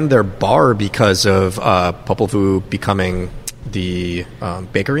expand their bar because of Popol Vuh becoming the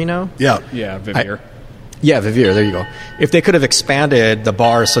bakery now. Yeah. Yeah, Vivier. Vivier, there you go. If they could have expanded the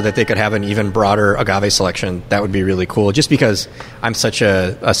bar so that they could have an even broader agave selection, that would be really cool. Just because I'm such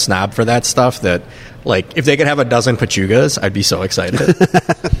a snob for that stuff that, like, if they could have a dozen Pachugas, I'd be so excited.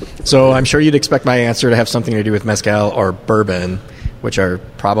 So I'm sure you'd expect my answer to have something to do with mezcal or bourbon, which are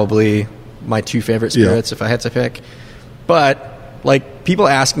probably my two favorite spirits if I had to pick. But, like, people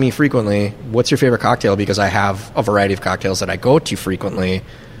ask me frequently, what's your favorite cocktail? Because I have a variety of cocktails that I go to frequently.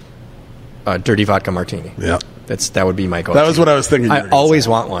 Dirty vodka martini. Yeah. That would be my go-to. That was what I was thinking. I always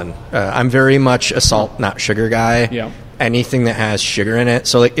want one. I'm very much a salt, not sugar guy. Yeah. Anything that has sugar in it.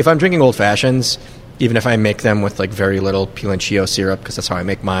 So, like, if I'm drinking old fashions, even if I make them with like very little piloncillo syrup, because that's how I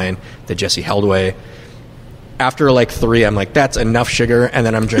make mine, the Jesse Held way. After like 3, I'm like, that's enough sugar, and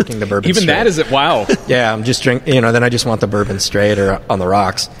then I'm drinking the bourbon. Even straight. that is it. Wow. Yeah, I'm just drinking. Then I just want the bourbon straight or on the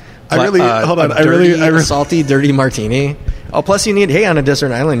rocks. But, salty, dirty martini. Oh, plus you need, on a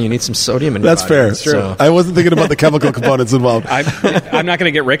desert island, you need some sodium in your That's body. fair. That's true. I wasn't thinking about the chemical components involved. I'm not going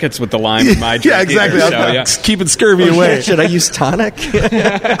to get rickets with the lime in my drink. Yeah, exactly. Either, so, Keeping scurvy away. Should I use tonic?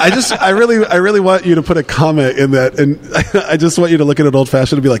 I really want you to put a comment in that, and I just want you to look at an old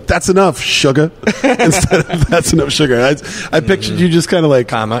fashioned and be like, "That's enough sugar," instead of "That's enough sugar." I pictured you just kind of like,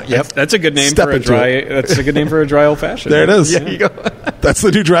 comma. Yep, that's a good name for a dry. That's a good name for a dry old fashioned. There it is. There you go. That's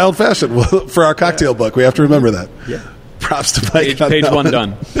the new dry old fashioned for our cocktail book. We have to remember that. Yeah. Props to Mike. Page 1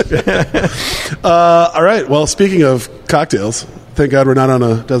 done. All right. Well, speaking of cocktails, thank God we're not on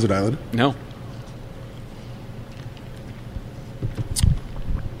a desert island. No.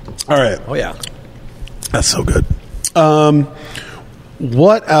 All right. Oh yeah. That's so good.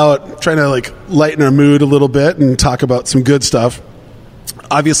 What out? Trying to like lighten our mood a little bit and talk about some good stuff.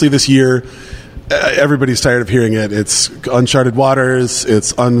 Obviously, this year, everybody's tired of hearing it. It's uncharted waters.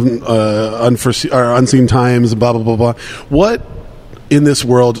 It's unforeseen or unseen times. Blah blah blah blah. What in this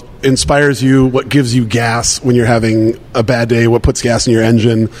world inspires you? What gives you gas when you're having a bad day? What puts gas in your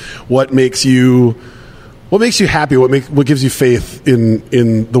engine? What makes you happy? What gives you faith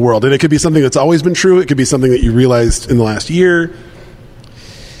in the world? And it could be something that's always been true. It could be something that you realized in the last year.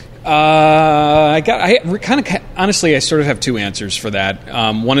 Honestly, I sort of have 2 answers for that.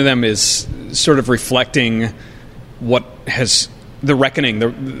 One of them is sort of reflecting what has the reckoning,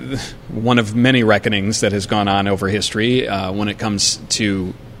 one of many reckonings that has gone on over history when it comes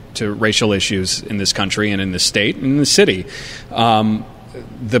to racial issues in this country and in this state and in the city.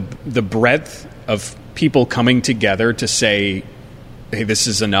 The breadth of people coming together to say, hey, this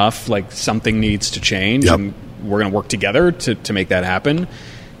is enough, like something needs to change, and we're going to work together to make that happen.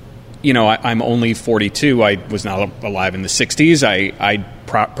 I'm only 42. I was not alive in the 60s. I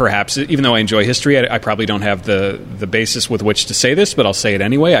perhaps, even though I enjoy history, I probably don't have the basis with which to say this, but I'll say it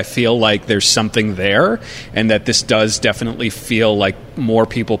anyway. I feel like there's something there, and that this does definitely feel like more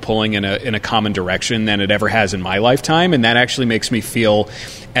people pulling in a common direction than it ever has in my lifetime, and that actually makes me feel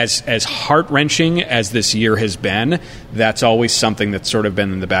as heart-wrenching as this year has been. That's always something that's sort of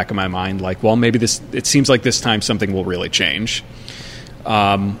been in the back of my mind, like, well, maybe it seems like this time something will really change.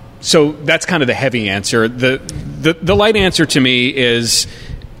 So that's kind of the heavy answer. The the light answer to me is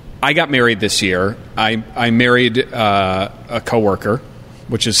I got married this year. I married a coworker,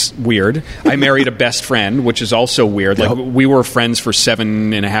 which is weird. I married a best friend, which is also weird. Like we were friends for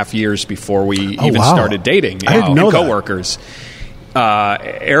 7.5 years before we started dating. I didn't know that. Coworkers.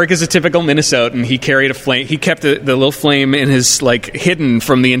 Eric is a typical Minnesotan. He carried a flame. He kept the little flame in his hidden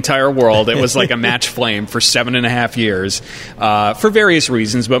from the entire world. It was like a match flame for 7.5 years, for various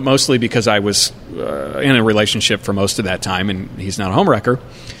reasons, but mostly because I was in a relationship for most of that time, and he's not a homewrecker.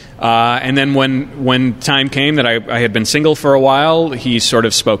 And then when time came that I had been single for a while, he sort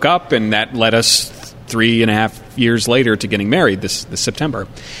of spoke up, and that led us 3.5 years later to getting married this September.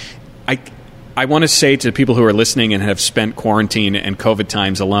 I want to say to people who are listening and have spent quarantine and COVID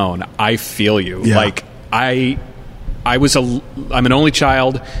times alone, I feel you. Yeah. Like I'm an only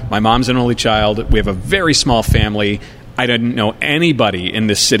child. My mom's an only child. We have a very small family. I didn't know anybody in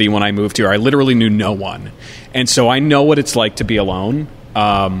this city when I moved here. I literally knew no one. And so I know what it's like to be alone.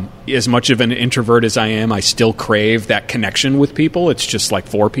 As much of an introvert as I am, I still crave that connection with people. It's just like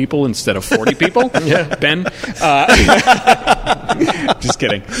 4 people instead of 40 people. Ben. Just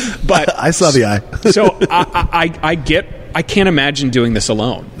kidding. But I saw the eye. So I can't imagine doing this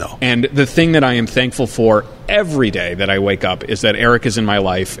alone. No. And the thing that I am thankful for every day that I wake up is that Eric is in my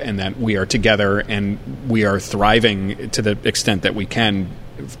life and that we are together and we are thriving to the extent that we can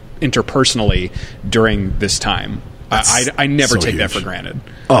interpersonally during this time. I never take that for granted.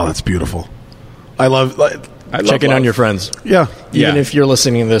 Oh, that's beautiful. I love check in on your friends. Yeah. Even if you're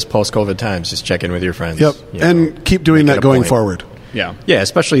listening to this post-COVID times, just check in with your friends. Yep. And keep doing that going forward. Yeah. Yeah,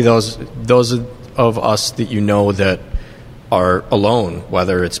 especially those of us that you know that are alone,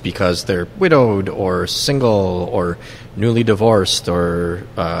 whether it's because they're widowed or single or newly divorced or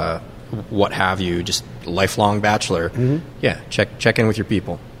what have you, just lifelong bachelor. Mm-hmm. Yeah, check in with your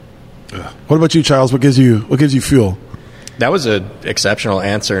people. What about you, Charles? What gives you fuel? That was an exceptional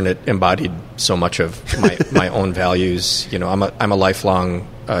answer, and it embodied so much of my own values. You know, I'm a lifelong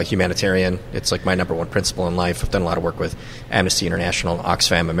humanitarian. It's like my number one principle in life. I've done a lot of work with Amnesty International,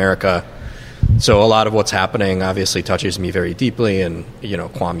 Oxfam America. So a lot of what's happening obviously touches me very deeply, and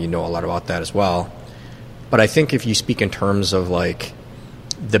Kwame, you know a lot about that as well. But I think if you speak in terms of like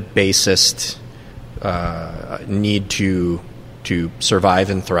the basest need to survive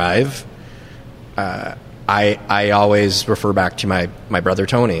and thrive, I always refer back to my brother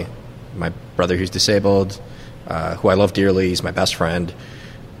Tony, my brother who's disabled, who I love dearly. He's my best friend.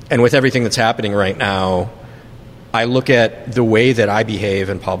 And with everything that's happening right now, I look at the way that I behave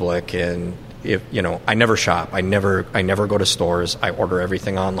in public, and I never shop. I never go to stores. I order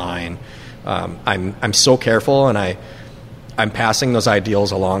everything online. I'm so careful, and I'm passing those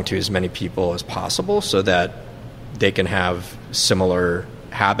ideals along to as many people as possible so that they can have similar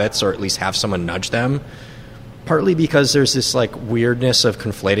habits, or at least have someone nudge them. Partly because there's this like weirdness of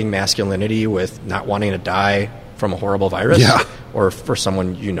conflating masculinity with not wanting to die from a horrible virus, or for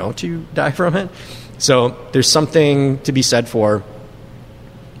someone to die from it. So there's something to be said for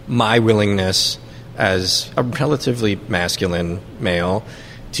my willingness as a relatively masculine male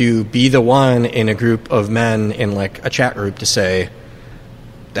to be the one in a group of men in like a chat group to say,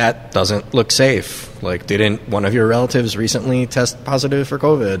 that doesn't look safe. Like, didn't one of your relatives recently test positive for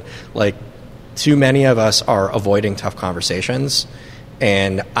COVID? Like, too many of us are avoiding tough conversations,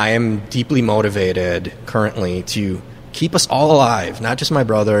 and I am deeply motivated currently to keep us all alive, not just my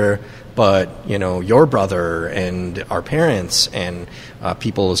brother, but, your brother and our parents and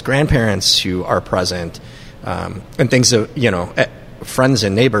people's grandparents who are present, and things that, friends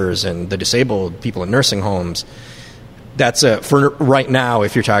and neighbors and the disabled, people in nursing homes. That's for right now,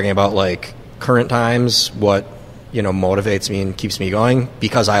 if you're talking about like current times, what motivates me and keeps me going,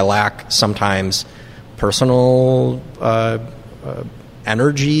 because I lack sometimes personal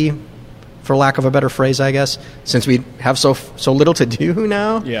energy, for lack of a better phrase, I guess, since we have so little to do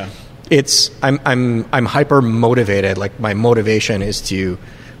now. Yeah, I'm hyper motivated. Like, my motivation is to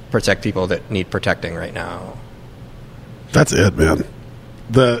protect people that need protecting right now. That's it, man.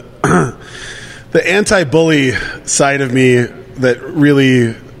 The anti-bully side of me that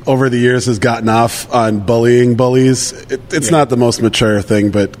really over the years has gotten off on bullying bullies. It's not the most mature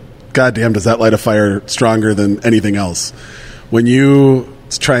thing, but goddamn, does that light a fire stronger than anything else. When you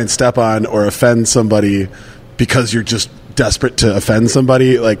try and step on or offend somebody because you're just desperate to offend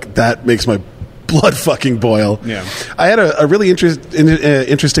somebody, like, that makes my blood fucking boil. Yeah. I had a really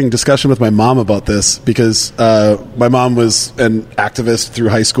interesting discussion with my mom about this because my mom was an activist through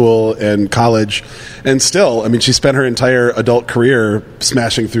high school and college, and still, I mean, she spent her entire adult career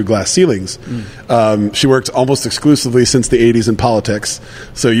smashing through glass ceilings. She worked almost exclusively since the 80s in politics,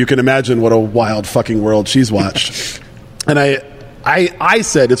 so you can imagine what a wild fucking world she's watched. And I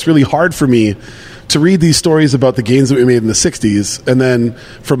said it's really hard for me to read these stories about the gains that we made in the 60s, and then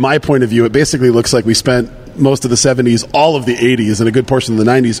from my point of view, it basically looks like we spent most of the 70s, all of the 80s, and a good portion of the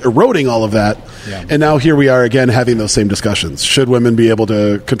 90s eroding all of that. Yeah. And now here we are again having those same discussions. Should women be able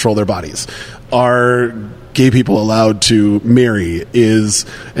to control their bodies? Are gay people allowed to marry? Is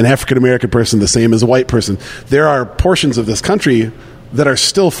an African American person the same as a white person? There are portions of this country that are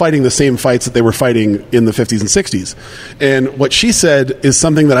still fighting the same fights that they were fighting in the 50s and 60s. And what she said is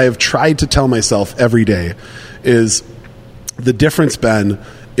something that I have tried to tell myself every day is the difference, Ben,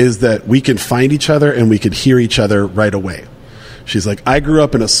 is that we can find each other and we can hear each other right away. She's like, I grew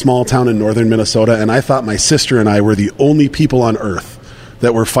up in a small town in northern Minnesota, and I thought my sister and I were the only people on earth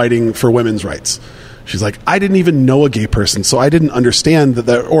that were fighting for women's rights. She's like, I didn't even know a gay person, so I didn't understand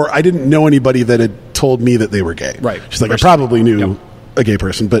that, or I didn't know anybody that had told me that they were gay. Right. She's like, I probably knew a gay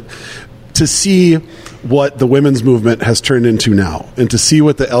person, but to see what the women's movement has turned into now, and to see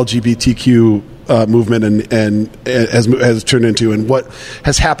what the LGBTQ movement and has turned into, and what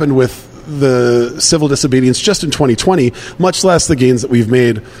has happened with the civil disobedience just in 2020, much less the gains that we've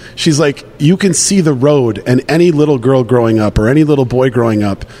made. She's like, you can see the road, and any little girl growing up or any little boy growing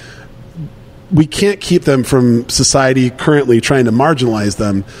up, we can't keep them from society currently trying to marginalize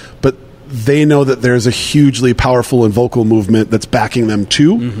them, but they know that there's a hugely powerful and vocal movement that's backing them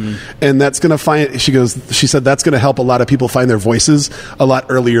too. And that's going to she said that's going to help a lot of people find their voices a lot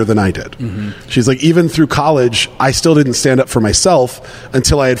earlier than I did. She's like, even through college, I still didn't stand up for myself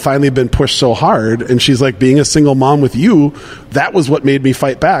until I had finally been pushed so hard. And she's like, being a single mom with you, that was what made me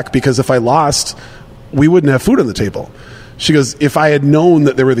fight back, because if I lost, we wouldn't have food on the table. She goes, if I had known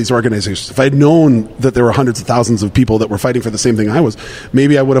that there were these organizations, if I had known that there were hundreds of thousands of people that were fighting for the same thing I was,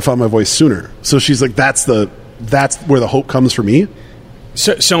 maybe I would have found my voice sooner. So she's like, that's where the hope comes for me.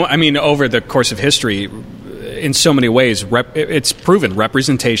 So I mean, over the course of history, in so many ways, it's proven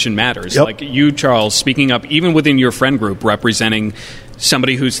representation matters. Yep. Like you, Charles, speaking up, even within your friend group, representing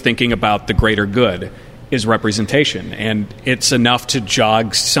somebody who's thinking about the greater good is representation. And it's enough to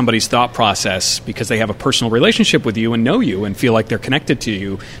jog somebody's thought process because they have a personal relationship with you and know you and feel like they're connected to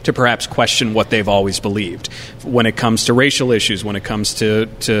you, to perhaps question what they've always believed. When it comes to racial issues, when it comes to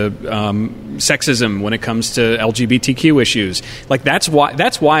sexism, when it comes to LGBTQ issues, like that's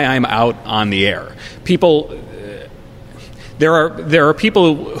why I'm out on the air. People, there are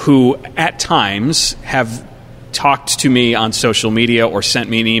people who at times have talked to me on social media or sent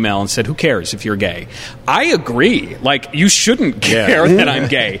me an email and said, who cares if you're gay? I agree. Like, you shouldn't care that I'm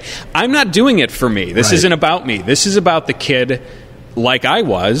gay. I'm not doing it for me. This isn't about me. This is about the kid like I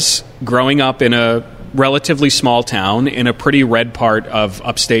was growing up in a relatively small town in a pretty red part of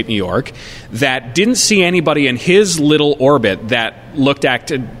upstate New York that didn't see anybody in his little orbit that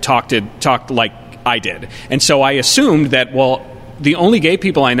talked like I did. And so I assumed that, well, the only gay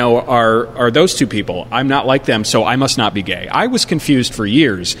people I know are those two people. I'm not like them, so I must not be gay. I was confused for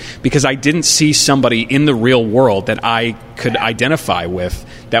years because I didn't see somebody in the real world that I could identify with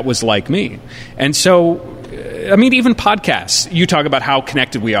that was like me. And so, I mean, even podcasts, you talk about how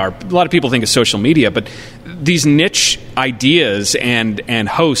connected we are. A lot of people think of social media, but these niche ideas and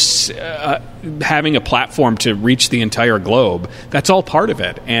hosts having a platform to reach the entire globe, that's all part of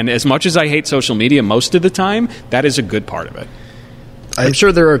it. And as much as I hate social media most of the time, that is a good part of it. I'm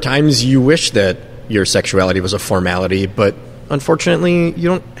sure there are times you wish that your sexuality was a formality, but unfortunately, you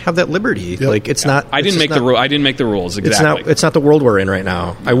don't have that liberty. Yep. Like, it's not. I didn't make the rules. Exactly. It's not the world we're in right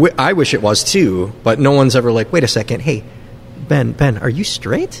now. I wish it was too, but no one's ever like, wait a second, hey, Ben, are you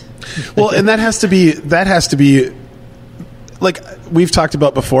straight? Well, and that has to be. Like we've talked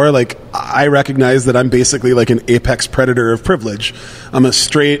about before, like I recognize that I'm basically like an apex predator of privilege. I'm a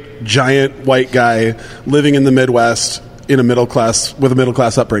straight, giant, white guy living in the Midwest with a middle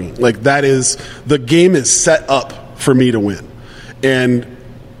class upbringing. Like the game is set up for me to win. And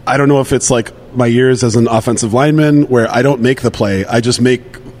I don't know if it's like my years as an offensive lineman where I don't make the play, I just make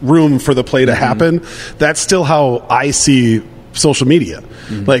room for the play to happen. That's still how I see social media.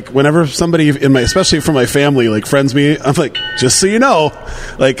 Like whenever somebody especially from my family, like friends me, I'm like, just so you know,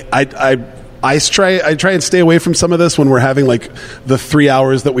 like I try and stay away from some of this when we're having like the 3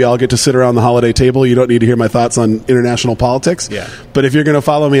 hours that we all get to sit around the holiday table. You don't need to hear my thoughts on international politics. Yeah. But if you're going to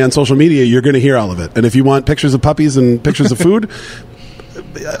follow me on social media, you're going to hear all of it. And if you want pictures of puppies and pictures of food,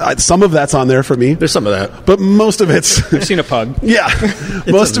 some of that's on there for me, There's some of that. but most of it's I've seen a pug. yeah.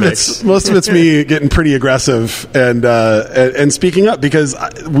 most of it's me getting pretty aggressive and speaking up, because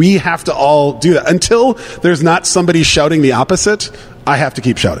we have to all do that. Until there's not somebody shouting the opposite, I have to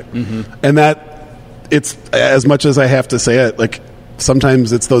keep shouting, and that it's as much as I have to say it. Like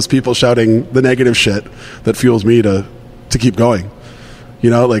sometimes it's those people shouting the negative shit that fuels me to keep going. You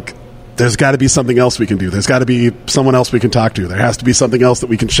know, like. There's got to be something else we can do. There's got to be someone else we can talk to. There has to be something else that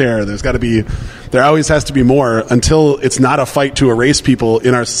we can share. There always has to be more. Until it's not a fight to erase people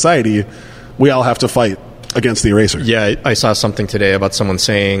in our society, we all have to fight against the eraser. Yeah, I saw something today about someone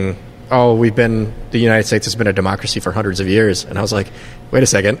saying, the United States has been a democracy for hundreds of years. And I was like, wait a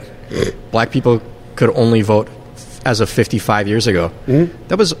second. Black people could only vote as of 55 years ago. Mm-hmm.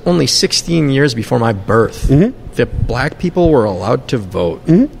 That was only 16 years before my birth. Mm-hmm. That black people were allowed to vote.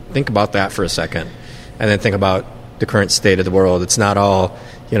 Mm-hmm. Think about that for a second. And then think about the current state of the world. It's not all,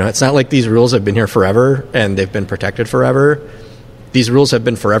 it's not like these rules have been here forever and they've been protected forever. These rules have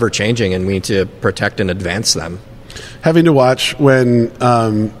been forever changing, and we need to protect and advance them. Having to watch when,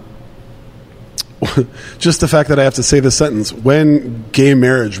 just the fact that I have to say this sentence, when gay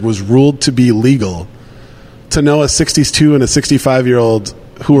marriage was ruled to be legal, to know a 62 and a 65-year-old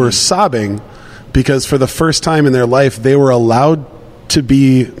who were sobbing because for the first time in their life they were allowed to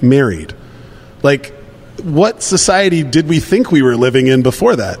be married. Like, what society did we think we were living in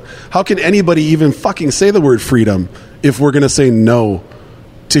before that? How can anybody even fucking say the word freedom if we're going to say no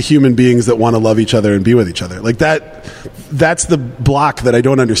to human beings that want to love each other and be with each other? Like that's the block that I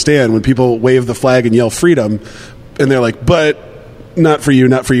don't understand when people wave the flag and yell freedom and they're like, but not for you,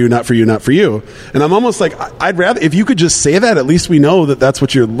 not for you, not for you, not for you. And I'm almost like, I'd rather, if you could just say that, at least we know that that's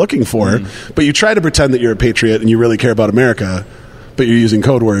what you're looking for. But you try to pretend that you're a patriot and you really care about America, but you're using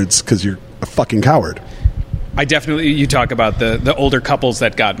code words because you're a fucking coward. I definitely, you talk about the older couples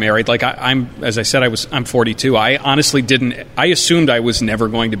that got married. Like I'm, as I said, I'm 42. I honestly I assumed I was never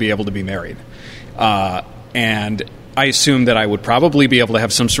going to be able to be married. And I assumed that I would probably be able to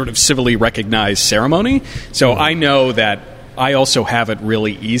have some sort of civilly recognized ceremony. So I know that I also have it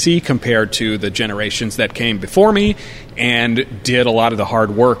really easy compared to the generations that came before me and did a lot of the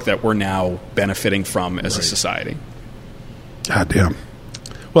hard work that we're now benefiting from as a society. God damn.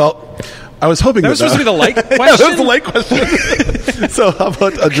 Well, I was hoping that was supposed to be the light question. Yeah, that was the light question. So how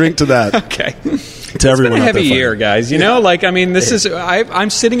about a drink to that? Okay. To everyone, it's been a heavy year, guys. This is. I'm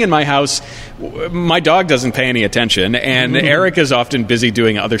sitting in my house. My dog doesn't pay any attention, and Eric is often busy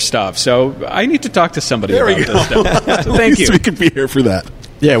doing other stuff. So I need to talk to somebody about this stuff. So thank you. We could be here for that.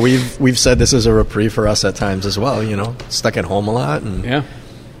 Yeah, we've said this is a reprieve for us at times as well. Stuck at home a lot, and yeah.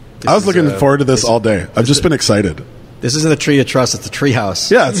 I was looking forward to this all day. I've just been excited. This isn't the Tree of Trust; it's the Tree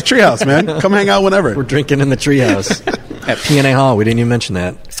House. Yeah, it's a tree house, man. Come hang out whenever. We're drinking in the Tree House at P&A Hall. We didn't even mention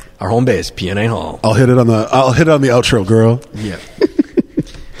that. Our home base, P&A Hall. I'll hit it on the outro, girl. Yeah.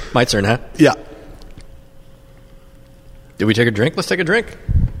 My turn, huh? Yeah. Did we take a drink? Let's take a drink.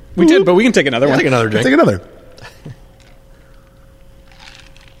 We did, but we can take another one. Take another drink. Take another.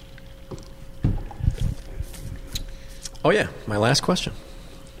 Oh yeah, my last question.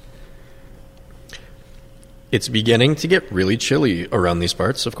 It's beginning to get really chilly around these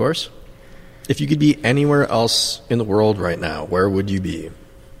parts, of course. If you could be anywhere else in the world right now, where would you be?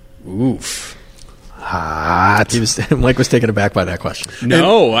 Oof. Hot. Mike was taken aback by that question.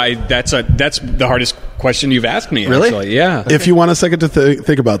 No, that's the hardest question you've asked me. Really? Actually. Yeah. If you want a second to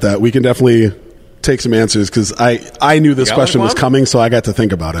think about that, we can definitely take some answers because I knew this question was coming, so I got to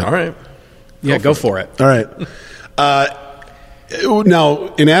think about it. All right. Yeah, go for it. All right.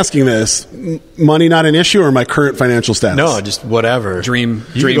 Now, in asking this, money not an issue or my current financial status? No, just whatever. Dream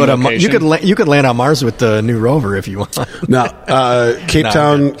location. You could land on Mars with the new rover if you want. No, Cape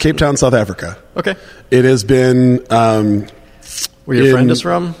Town, South Africa. Okay. It has been. Where your friend is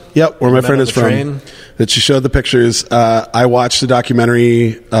from? Yep, where my friend is from. Train? That she showed the pictures. I watched a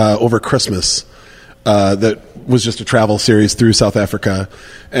documentary over Christmas that was just a travel series through South Africa,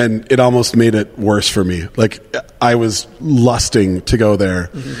 and it almost made it worse for me. Like, I was lusting to go there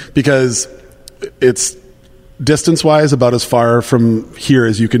because it's distance-wise about as far from here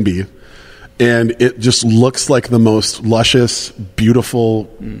as you can be, and it just looks like the most luscious, beautiful,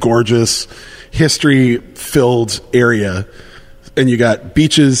 gorgeous, history-filled area. And you got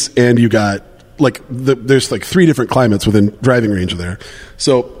beaches, and you got there's 3 different climates within driving range of there.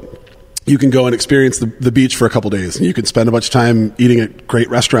 So you can go and experience the beach for a couple days, and you can spend a bunch of time eating at great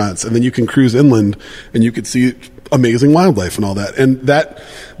restaurants, and then you can cruise inland, and you can see amazing wildlife and all that. And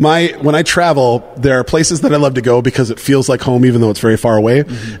when I travel, there are places that I love to go because it feels like home, even though it's very far away.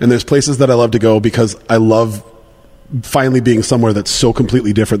 And there's places that I love to go because I love finally being somewhere that's so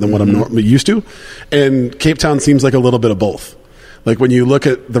completely different than what I'm normally used to. And Cape Town seems like a little bit of both. Like when you look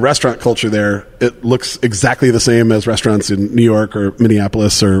at the restaurant culture there, it looks exactly the same as restaurants in New York or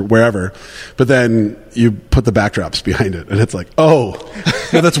Minneapolis or wherever. But then you put the backdrops behind it and it's like, oh,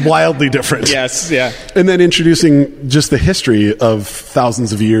 no, that's wildly different. Yes, yeah. And then introducing just the history of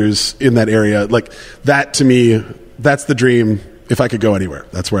thousands of years in that area. Like that to me, that's the dream. If I could go anywhere,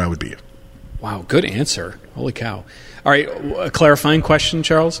 that's where I would be. Wow, good answer. Holy cow. All right, a clarifying question,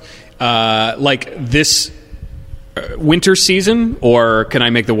 Charles. Like this winter season, or can I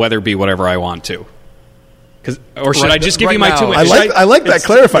make the weather be whatever I want to? Or should I just give you my two? I like that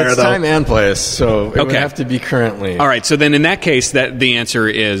clarifier, it's though. Time and place, so it would have to be currently. All right, so then in that case, that the answer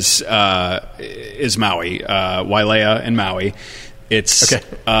is Maui, Wailea and Maui. It's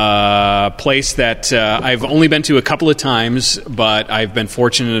a place that I've only been to a couple of times, but I've been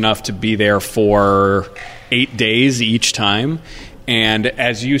fortunate enough to be there for 8 days each time. And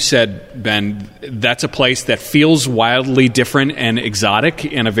as you said, Ben, that's a place that feels wildly different and exotic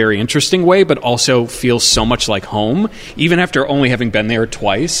in a very interesting way, but also feels so much like home, even after only having been there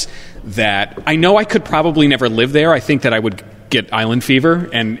twice, that I know I could probably never live there. I think that I would get island fever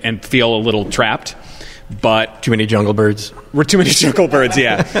and feel a little trapped. But too many jungle birds. We're too many jungle birds,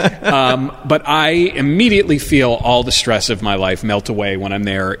 yeah. But I immediately feel all the stress of my life melt away when I'm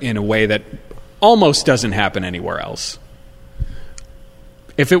there in a way that almost doesn't happen anywhere else.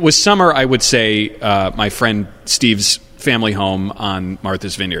 If it was summer, I would say my friend Steve's family home on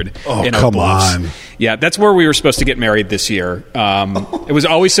Martha's Vineyard. Oh, come on. Yeah, that's where we were supposed to get married this year. It was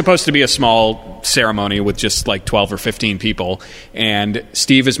always supposed to be a small ceremony with just like 12 or 15 people. And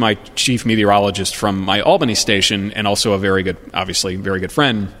Steve is my chief meteorologist from my Albany station and also a very good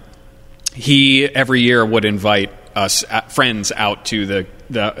friend. He, every year, would invite us friends out to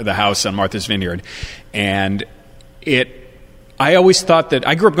the house on Martha's Vineyard. And I always thought that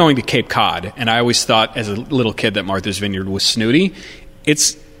I grew up going to Cape Cod, and I always thought as a little kid that Martha's Vineyard was snooty.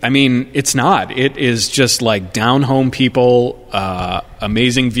 It's not. It is just like down-home people,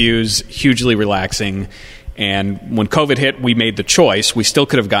 amazing views, hugely relaxing. And when COVID hit, we made the choice. We still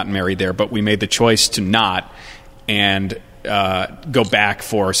could have gotten married there, but we made the choice to not and go back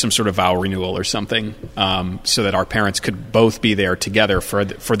for some sort of vow renewal or something, so that our parents could both be there together for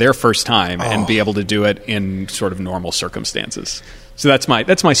their first time and be able to do it in sort of normal circumstances. So that's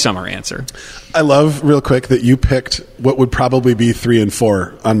my summer answer. I love, real quick, that you picked what would probably be 3 and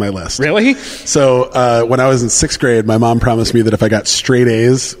 4 on my list. Really? So when I was in 6th grade, my mom promised me that if I got straight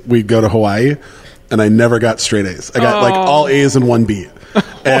A's, we'd go to Hawaii, and I never got straight A's. I got like all A's and 1 B.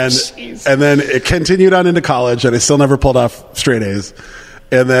 And then it continued on into college, and I still never pulled off straight A's.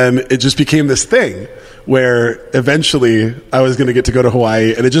 And then it just became this thing where eventually I was going to get to go to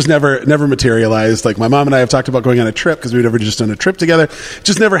Hawaii, and it just never materialized. Like my mom and I have talked about going on a trip because we'd never just done a trip together. It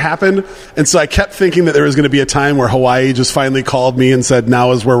just never happened. And so I kept thinking that there was going to be a time where Hawaii just finally called me and said,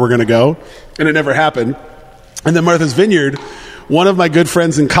 now is where we're going to go. And it never happened. And then Martha's Vineyard, one of my good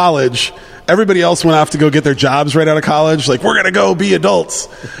friends in college, everybody else went off to go get their jobs right out of college. Like, we're going to go be adults.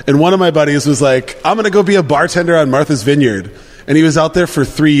 And one of my buddies was like, I'm going to go be a bartender on Martha's Vineyard. And he was out there for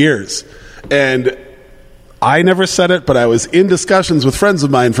 3 years. And I never said it, but I was in discussions with friends of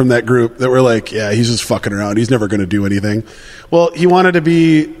mine from that group that were like, yeah, he's just fucking around. He's never going to do anything. Well, he wanted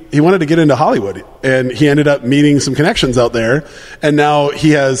to get into Hollywood, and he ended up meeting some connections out there. And now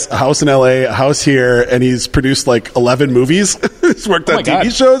he has a house in LA, a house here, and he's produced like 11 movies. He's worked on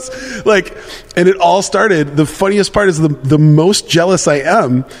TV shows. Like, and it all started. The funniest part is the most jealous I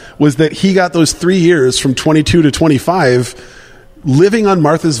am was that he got those 3 years from 22 to 25 living on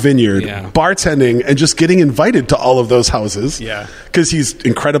Martha's Vineyard, bartending, and just getting invited to all of those houses. Yeah. Because he's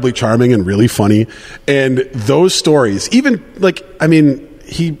incredibly charming and really funny. And those stories, even like, I mean,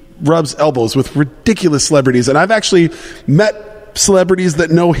 he rubs elbows with ridiculous celebrities. And I've actually met celebrities that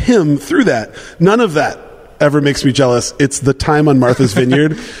know him through that. None of that ever makes me jealous. It's the time on Martha's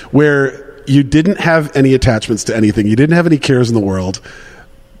Vineyard where you didn't have any attachments to anything. You didn't have any cares in the world.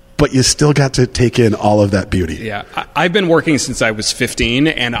 But you still got to take in all of that beauty. Yeah. I've been working since I was 15,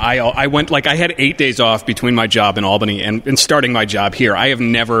 and I went, like, I had 8 days off between my job in Albany and starting my job here. I have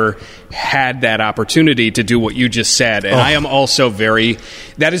never had that opportunity to do what you just said. And I am also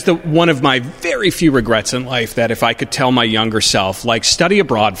that is one of my very few regrets in life, that if I could tell my younger self, like, study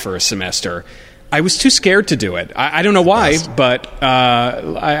abroad for a semester, I was too scared to do it. I don't know why, but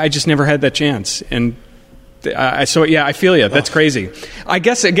I just never had that chance. And so yeah, I feel you. That's crazy. I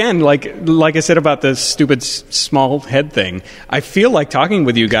guess again, like I said about the stupid small head thing, I feel like talking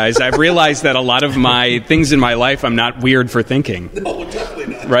with you guys. I've realized that a lot of my things in my life, I'm not weird for thinking. No,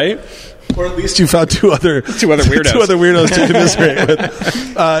 definitely not. Right? Or at least you found two other weirdos. two other weirdos to commiserate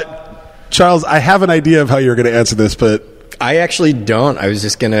with. Charles, I have an idea of how you're going to answer this, but I actually don't. I was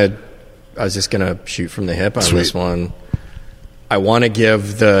just gonna shoot from the hip on this one. I want to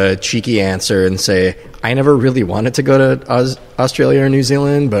give the cheeky answer and say I never really wanted to go to Australia or New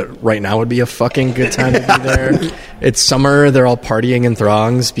Zealand, but right now would be a fucking good time to be there. It's summer. They're all partying in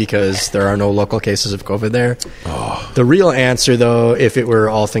throngs because there are no local cases of COVID there. Oh. The real answer, though, if it were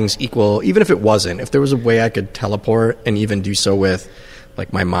all things equal, even if it wasn't, if there was a way I could teleport and even do so with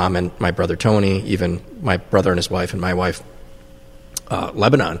like my mom and my brother Tony, even my brother and his wife and my wife,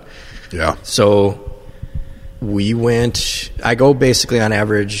 Lebanon. Yeah. So we went, I go basically on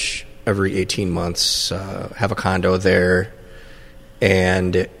average every 18 months, have a condo there.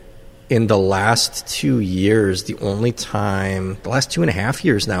 And in the last 2 years, the last 2.5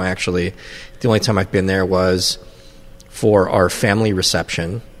 years now, actually, the only time I've been there was for our family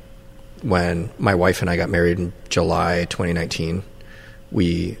reception when my wife and I got married in July 2019.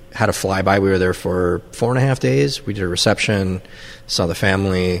 We had a flyby. We were there for 4.5 days. We did a reception, saw the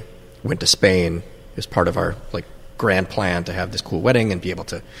family, went to Spain. It was part of our grand plan to have this cool wedding and be able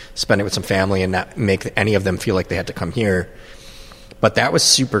to spend it with some family and not make any of them feel like they had to come here. But that was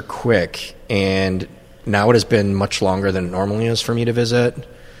super quick, and now it has been much longer than it normally is for me to visit.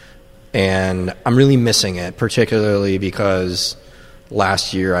 And I'm really missing it, particularly because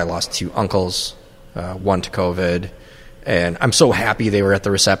last year I lost 2 uncles, one to COVID, and I'm so happy they were at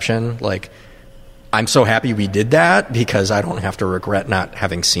the reception. I'm so happy we did that because I don't have to regret not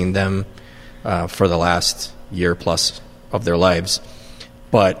having seen them for the last year plus of their lives.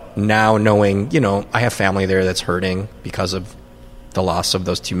 But now knowing, I have family there that's hurting because of the loss of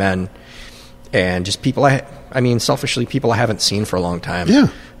those 2 men, and just people selfishly, people I haven't seen for a long time. Yeah.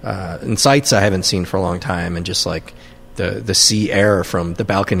 And sights I haven't seen for a long time, and just the sea air from the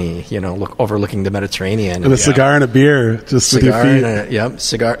balcony, overlooking the Mediterranean. And a cigar and a beer, just with your feet.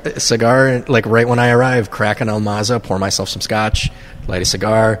 Cigar, right when I arrive, crack an Almaza, pour myself some scotch, light a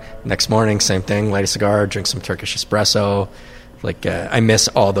cigar. Next morning, same thing, light a cigar, drink some Turkish espresso. I miss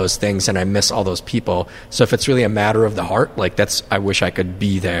all those things, and I miss all those people. So if it's really a matter of the heart, I wish I could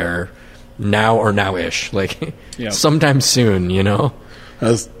be there now or now-ish, sometime soon,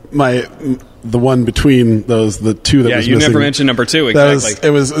 As the one between those, the 2 that was missing. Yeah, you never mentioned number 2, exactly.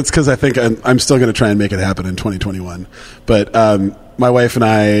 It's because I think I'm still going to try and make it happen in 2021. But my wife and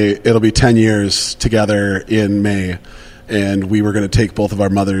I, it'll be 10 years together in May, and we were going to take both of our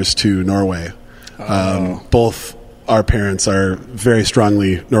mothers to Norway. Both our parents are very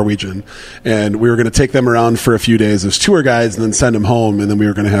strongly Norwegian, and we were going to take them around for a few days as tour guides and then send them home, and then we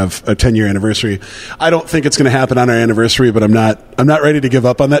were going to have a 10-year anniversary. I don't think it's going to happen on our anniversary, but I'm not ready to give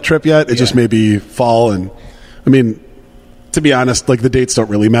up on that trip yet. It just may be fall, and to be honest, the dates don't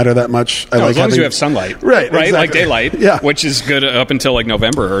really matter that much. As long as you have sunlight. Right, exactly. Like daylight, yeah. Which is good up until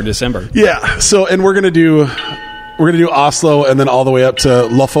November or December. Yeah, so, and we're going to do Oslo and then all the way up to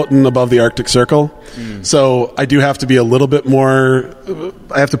Lofoten above the Arctic Circle. So I do have to be a little bit more,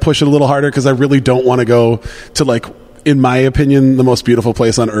 I have to push it a little harder because I really don't want to go to, in my opinion, the most beautiful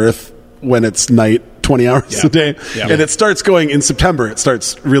place on Earth when it's night 20 hours a day. Yeah. And it starts going in September. It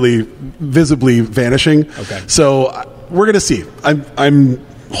starts really visibly vanishing. Okay. So we're going to see. I'm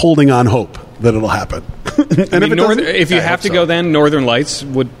holding on hope that it'll happen. And if you have to go, then Northern Lights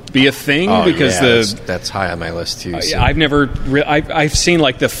would be a thing because that's high on my list too. So. I've seen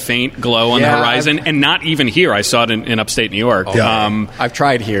the faint glow on the horizon, and not even here. I saw it in upstate New York. I've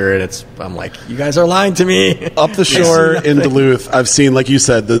tried here, and I'm like, you guys are lying to me. Up the shore in Duluth, I've seen, like you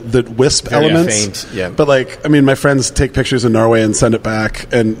said, the wisp very elements. Faint, yeah. But my friends take pictures in Norway and send it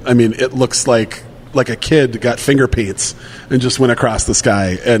back, and it looks like a kid got finger paints and just went across the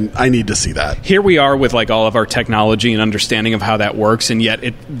sky, and I need to see that. Here we are with all of our technology and understanding of how that works, and yet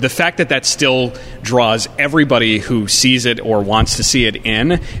the fact that still draws everybody who sees it or wants to see it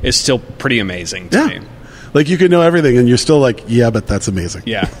in is still pretty amazing to me. You can know everything, and you're still but that's amazing.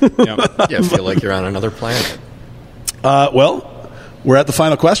 Yeah. I feel like you're on another planet. Well, we're at the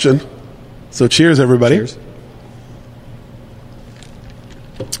final question, so cheers, everybody. Cheers.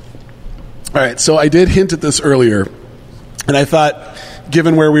 All right, so I did hint at this earlier, and I thought,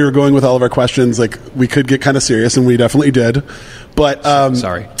 given where we were going with all of our questions, we could get kind of serious, and we definitely did. But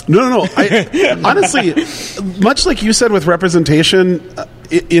sorry, no. I, honestly, much like you said with representation,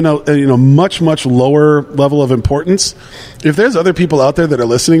 much lower level of importance. If there's other people out there that are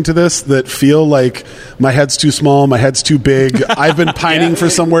listening to this that feel like my head's too small, my head's too big, I've been pining for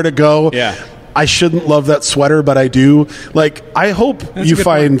somewhere to go. Yeah. I shouldn't love that sweater, but I do. Like, I hope you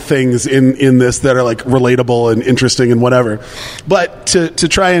find things in this that are like relatable and interesting and whatever. But to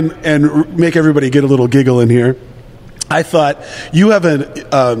try and make everybody get a little giggle in here, I thought you have a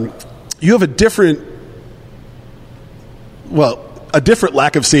different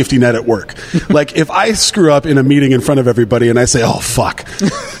lack of safety net at work. Like, if I screw up in a meeting in front of everybody and I say, "Oh, fuck,"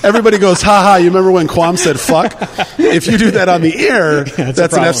 everybody goes, "Ha ha, you remember when Quam said fuck?" If you do that on the air,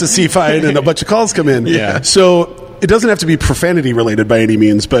 that's an FCC fine and a bunch of calls come in. Yeah. So it doesn't have to be profanity related by any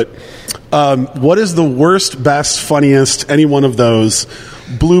means, but what is the worst, best, funniest, any one of those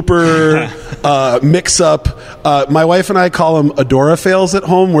blooper, mix-up? My wife and I call them Adora fails at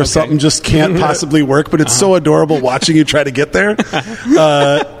home, where something just can't possibly work, but it's so adorable watching you try to get there.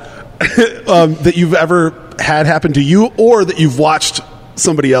 That you've ever had happen to you, or that you've watched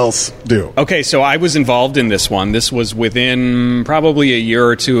somebody else do. Okay, so I was involved in this one. This was within probably a year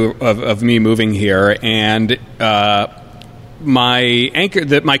or two of me moving here, and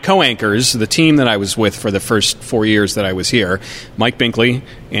my co-anchors, the team that I was with for the first 4 years that I was here, Mike Binkley,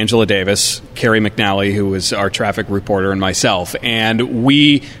 Angela Davis, Carrie McNally, who was our traffic reporter, and myself. And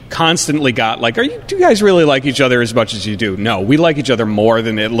we constantly got like, do you guys really like each other as much as you do? No, we like each other more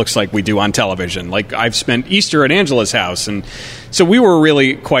than it looks like we do on television. Like, I've spent Easter at Angela's house, and so we were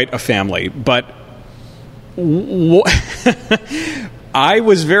really quite a family. But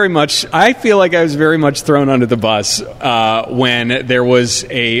I feel like I was very much thrown under the bus when there was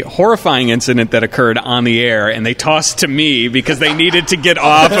a horrifying incident that occurred on the air, and they tossed to me because they needed to get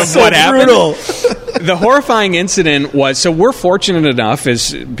off of what happened. The horrifying incident was, so we're fortunate enough,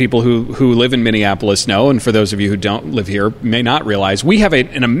 as people who live in Minneapolis know, and for those of you who don't live here may not realize, we have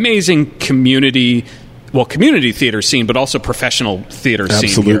an amazing community theater scene, but also professional theater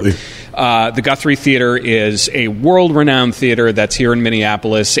scene here. The Guthrie Theater is a world-renowned theater that's here in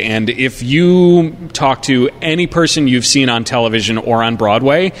Minneapolis, and if you talk to any person you've seen on television or on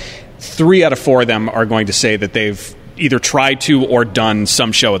Broadway, 3 out of 4 of them are going to say that they've either tried to or done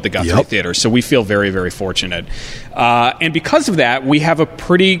some show at the Guthrie Theater. So we feel very, very fortunate. And because of that,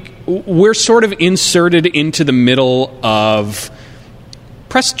 we're sort of inserted into the middle of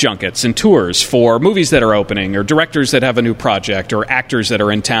press junkets and tours for movies that are opening, or directors that have a new project, or actors that are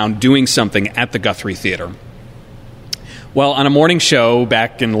in town doing something at the Guthrie Theater. Well, on a morning show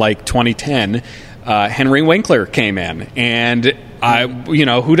back in like 2010, Henry Winkler came in, and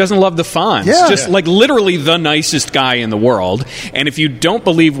who doesn't love the Fonz? Yeah. Just like literally the nicest guy in the world. And if you don't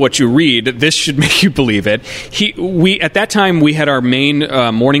believe what you read, this should make you believe it. At that time, we had our main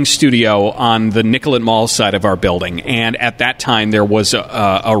morning studio on the Nicollet Mall side of our building. And at that time, there was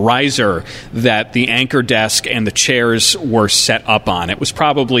a riser that the anchor desk and the chairs were set up on. It was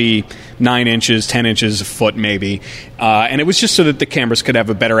probably 9 inches, 10 inches, a foot maybe. And it was just so that the cameras could have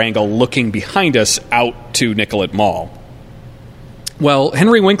a better angle looking behind us out to Nicollet Mall. Well,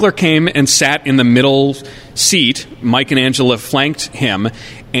 Henry Winkler came and sat in the middle seat. Mike and Angela flanked him,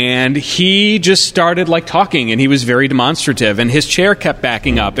 and he just started like talking, and he was very demonstrative, and his chair kept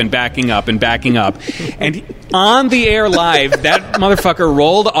backing up and backing up and backing up. And on the air live, that motherfucker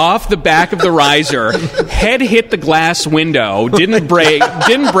rolled off the back of the riser, head hit the glass window, didn't break,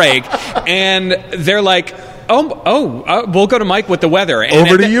 and they're like, we'll go to Mike with the weather. And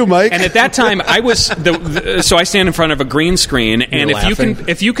over to you, Mike. And at that time, I was so I stand in front of a green screen, and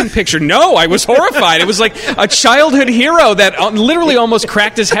if you can picture, no, I was horrified. It was like a childhood hero that literally almost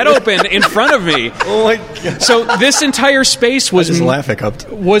cracked his head open in front of me. Oh my God! So this entire space was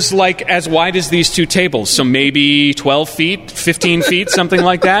like as wide as these 2 tables, so maybe 12 feet, 15 feet, something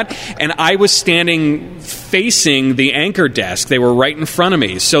like that. And I was standing facing the anchor desk. They were right in front of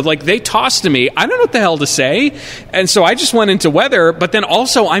me. So like they tossed to me. I don't know what the hell to say. And so I just went into weather, but then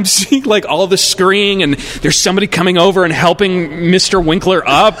also I'm seeing like all the scurrying, and there's somebody coming over and helping Mr. Winkler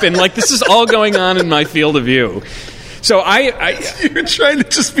up, and like this is all going on in my field of view. So you're trying to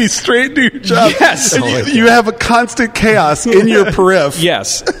just be straight and do your job. Yes. You have a constant chaos in your periph.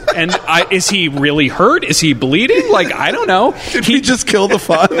 Yes. And is he really hurt? Is he bleeding? Like, I don't know. Did he just kill the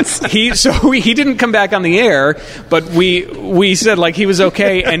Fonz? He didn't come back on the air, but we said like he was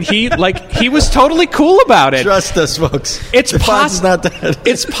okay, and he was totally cool about it. Trust us, folks. It's Fonz not dead.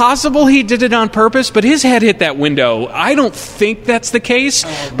 It's possible he did it on purpose, but his head hit that window. I don't think that's the case,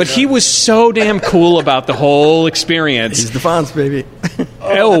 but he was so damn cool about the whole experience. He's the Fonz, baby.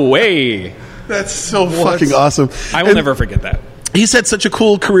 Oh, way. That's so fucking awesome. I will never forget that. He's had such a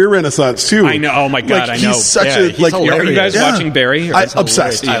cool career renaissance, too. I know. Oh, my God, I know. He's such are you guys watching Barry?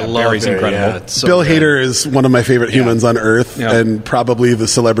 Obsessed. I love Barry's incredible. Yeah, Bill Hader is one of my favorite humans on earth, and probably the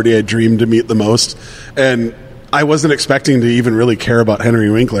celebrity I dreamed to meet the most. And I wasn't expecting to even really care about Henry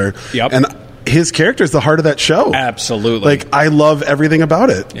Winkler. Yep. And his character is the heart of that show. Absolutely. Like, I love everything about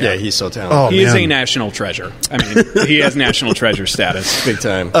it. Yeah, he's so talented. Oh, He is man. a national treasure. I mean, he has national treasure status. Big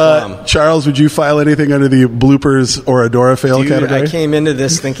time. Charles, would you file anything under the bloopers or Adora fail Dude, category? I came into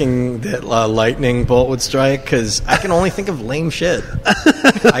this thinking that lightning bolt would strike because I can only think of lame shit.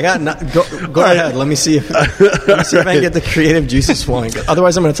 I got go right. ahead. Let me see if I can get the creative juices flowing.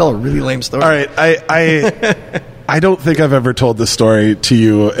 Otherwise, I'm going to tell a really lame story. All right, I don't think I've ever told this story to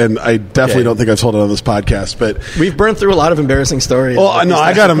you, and I definitely don't think I've told it on this podcast. But We've burned through a lot of embarrassing stories. well, no,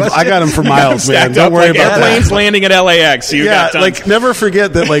 I got him for miles, man. Stacked Don't up worry like about that. airplanes landing at LAX. You Yeah, got tons. like never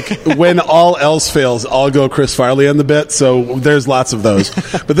forget that. Like when all else fails, I'll go Chris Farley on the bit. So there's lots of those.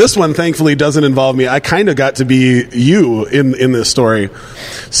 But this one, thankfully, doesn't involve me. I kind of got to be you in this story.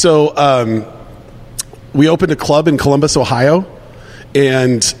 So we opened a club in Columbus, Ohio,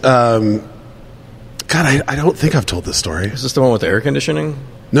 and God, I don't think I've told this story. Is this the one with the air conditioning?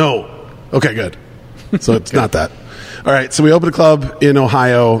 No. Okay, good. So it's not that. All right. So we opened a club in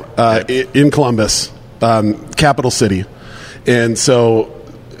Ohio, in Columbus, capital city. And so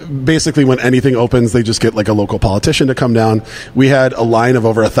basically when anything opens, they just get like a local politician to come down. We had a line of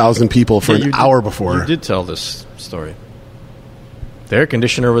over 1,000 people for an hour before. You did tell this story. The air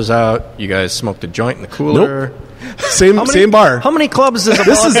conditioner was out. You guys smoked a joint in the cooler. Nope. Same bar. How many clubs does a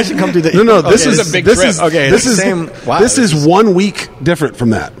politician come to? No. This Okay, is this is a big this trip. is Okay, this is same- wow, this this is 1 week different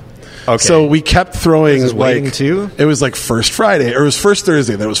from that. Okay. So we kept throwing This is waiting like too? It was like first Friday, or it was first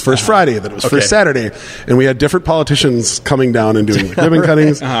Thursday, then it was first Friday, then it was first Saturday, and we had different politicians coming down and doing like, ribbon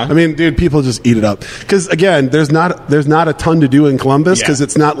cuttings. I mean, dude, people just eat it up because again, there's not a ton to do in Columbus because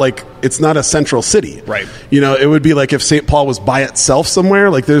it's not a central city, Right. You know, it would be like if St. Paul was by itself somewhere.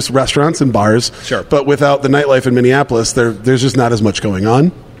 Like there's restaurants and bars, Sure. but without the nightlife in Minneapolis, there's just not as much going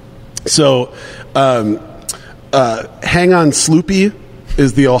on. So, Hang On Sloopy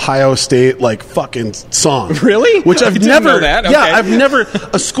is the Ohio State like fucking song. Really? Which I I've didn't never know that. Yeah, Okay. I've never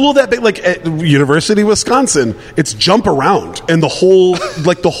a school that big like at University of Wisconsin, it's jump around and the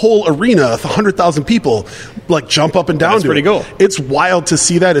whole arena, 100,000 people like jump up and down That's to pretty it. cool. It's wild to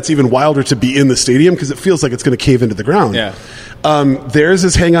see that. It's even wilder to be in the stadium because it feels like it's going to cave into the ground. Yeah. Theirs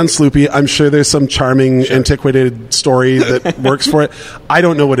is Hang On Sloopy. I'm sure there's some charming, antiquated story that works for it. I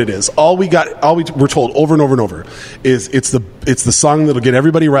don't know what it is. All we were told over and over and over is it's the song that'll get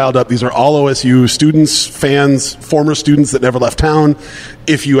everybody riled up. These are all OSU students, fans, former students that never left town.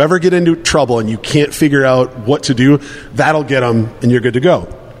 If you ever get into trouble and you can't figure out what to do, that'll get them and you're good to go.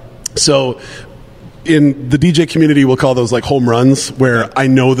 So in the DJ community, we'll call those like home runs where I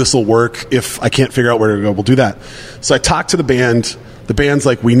know this will work. If I can't figure out where to go, we'll do that. So I talked to the band. The band's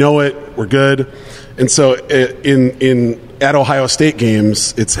like, we know it. We're good. And so at Ohio State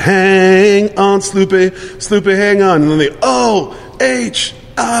games, it's hang on, Sloopy, Sloopy, hang on. And then they,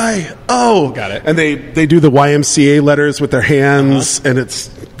 O-H-I-O. Got it. And they do the YMCA letters with their hands, and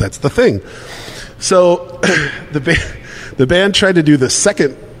that's the thing. So the band tried to do the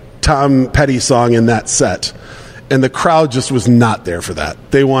second Tom Petty song in that set, and the crowd just was not there for that.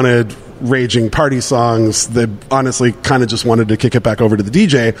 They wanted raging party songs. They honestly kind of just wanted to kick it back over to the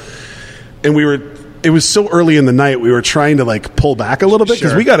DJ. And it was so early in the night, we were trying to like pull back a little bit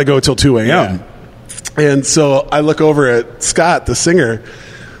because Sure. we got to go till 2 a.m. Yeah. And so I look over at Scott, the singer,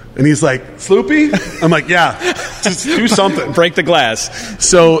 and he's like, Sloopy? I'm like, yeah, just do something. Break the glass.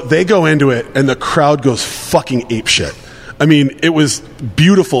 So they go into it, and the crowd goes fucking apeshit. I mean, it was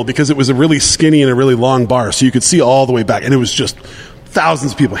beautiful because it was a really skinny and a really long bar, so you could see all the way back, and it was just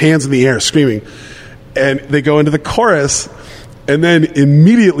thousands of people, hands in the air, screaming. And they go into the chorus, and then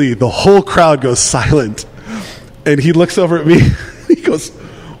immediately the whole crowd goes silent. And he looks over at me, he goes,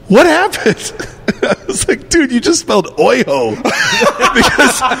 what happened? I was like, dude, you just spelled Oiho.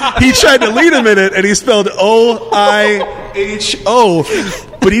 Because he tried to lead him in it, and he spelled O-I-H-O.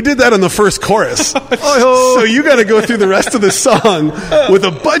 But he did that on the first chorus. So you got to go through the rest of the song with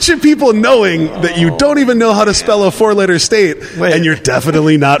a bunch of people knowing that you don't even know how to spell a four-letter state, and you're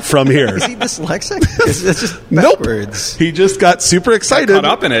definitely not from here. Is he dyslexic? It's just Nope. backwards. He just got super excited. Caught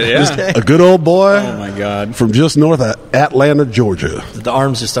up in it, yeah. A good old boy. Oh, my God. From just north of Atlanta, Georgia. The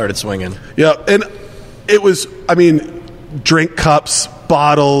arms just started swinging. Yeah, and it was, I mean, drink cups,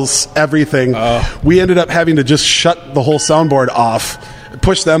 bottles, everything. We ended up having to just shut the whole soundboard off,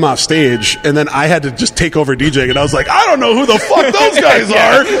 push them off stage, and then I had to just take over DJing, and I was like, I don't know who the fuck those guys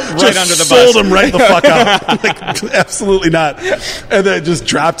are. Just under the sold bus. them right the fuck out. Like, absolutely not. And then just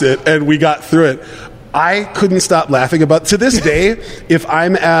dropped it, and we got through it. I couldn't stop laughing about. To this day, if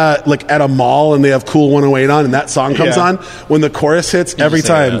I'm at a mall and they have Cool 108 on and that song comes on, when the chorus hits, every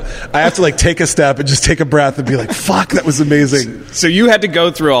time I have to take a step and just take a breath and be like, "Fuck, that was amazing." So you had to go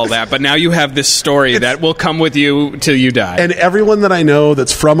through all that, but now you have this story that will come with you till you die. And everyone that I know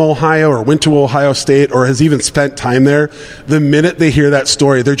that's from Ohio or went to Ohio State or has even spent time there, the minute they hear that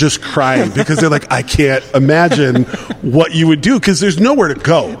story, they're just crying because they're like, "I can't imagine what you would do," because there's nowhere to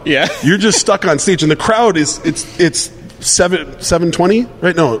go. Yeah, you're just stuck on stage, and the crowd is it's 720,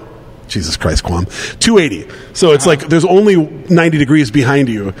 right? No, Jesus Christ, Quam, 280. So it's there's only 90 degrees behind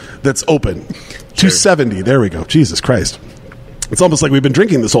you that's open. 270. There we go. Jesus Christ. It's almost like we've been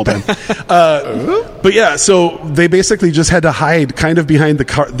drinking this whole time. But yeah, so they basically just had to hide kind of behind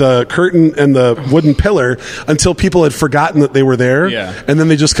the curtain and the wooden pillar until people had forgotten that they were there. Yeah. And then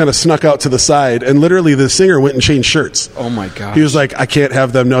they just kind of snuck out to the side. And literally the singer went and changed shirts. Oh my God. He was like, "I can't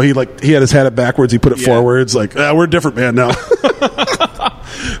have them." No, he had his hat backwards. He put it forwards. We're a different band now.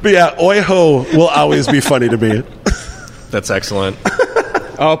 But yeah, Oi Ho will always be funny to me. That's excellent.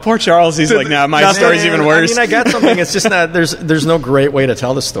 Oh, poor Charles. He's like, "Nah, my story's even worse." I got something. It's just not. There's no great way to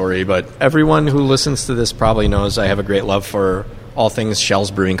tell the story, but everyone who listens to this probably knows I have a great love for all things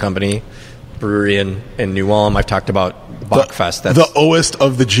Shell's Brewing Company, brewery in New Ulm. I've talked about Bachfest. That's the oldest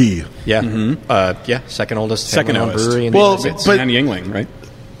of the G. Yeah, second oldest. Second oldest brewery in the United States. But Yuengling, right?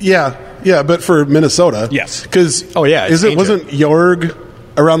 Yeah, but for Minnesota, yes, because wasn't Jorg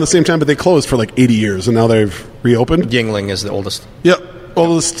around the same time? But they closed for 80 years, and now they've reopened. Yuengling is the oldest. Yep.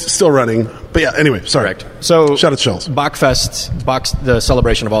 Well, it's still running. But yeah, anyway, sorry. Correct. So, shout out to Shells. Bachfest, the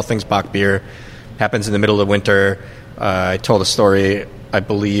celebration of all things Bach beer, happens in the middle of winter. I told a story, I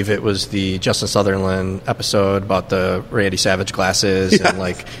believe it was the Justin Sutherland episode about the Randy Savage glasses,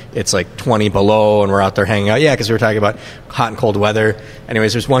 and it's 20 below, and we're out there hanging out. Yeah, because we were talking about hot and cold weather.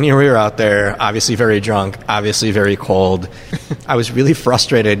 Anyways, there's one year we were out there, obviously very drunk, obviously very cold. I was really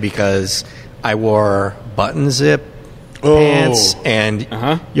frustrated because I wore button zip pants, and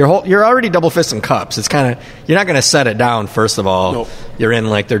you're already double fisting cups. It's kind of, you're not going to set it down. First of all, nope. You're in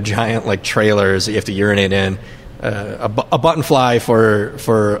their giant trailers that you have to urinate in. A button fly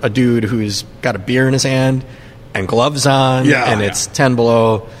for a dude who's got a beer in his hand and gloves on, and it's 10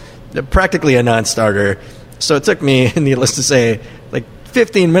 below, practically a non-starter. So it took me, needless to say,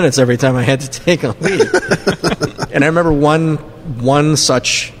 15 minutes every time I had to take a leak. And I remember one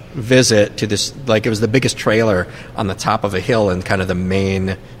such visit to this, it was the biggest trailer on the top of a hill in kind of the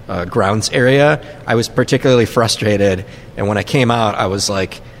main grounds area. I was particularly frustrated, and when I came out, I was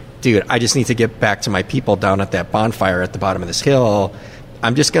like, "Dude, I just need to get back to my people down at that bonfire at the bottom of this hill.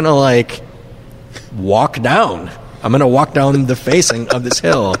 I'm just gonna walk down. I'm gonna walk down the facing of this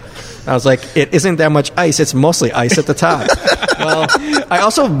hill." I was like, "It isn't that much ice. It's mostly ice at the top." Well, I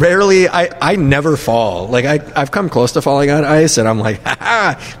also I never fall. I've come close to falling on ice, and I'm like,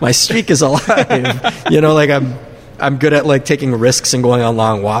 "Ha, my streak is alive." I'm good at taking risks and going on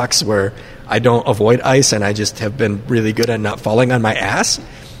long walks where I don't avoid ice, and I just have been really good at not falling on my ass.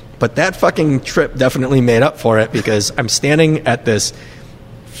 But that fucking trip definitely made up for it, because I'm standing at this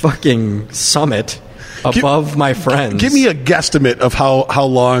fucking summit above my friends. Give me a guesstimate of how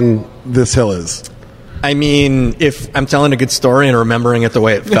long this hill is. I mean, if I'm telling a good story and remembering it the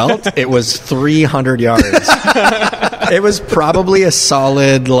way it felt, it was 300 yards. It was probably a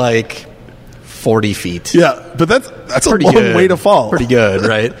solid 40 feet. Yeah, but that's a long way to fall. Pretty good,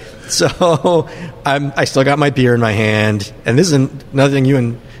 right? So I still got my beer in my hand, and this is another thing you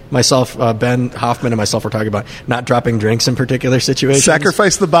and myself, Ben Hoffman and myself were talking about, not dropping drinks in particular situations.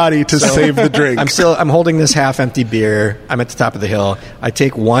 Sacrifice the body to save the drink. I'm holding this half-empty beer. I'm at the top of the hill. I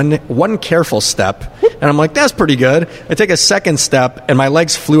take one careful step, and I'm like, "That's pretty good." I take a second step, and my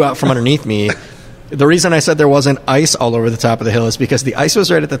legs flew out from underneath me. The reason I said there wasn't ice all over the top of the hill is because the ice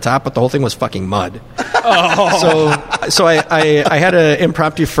was right at the top, but the whole thing was fucking mud. Oh. So I had an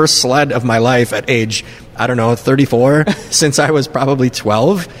impromptu first sled of my life at age, 34, since I was probably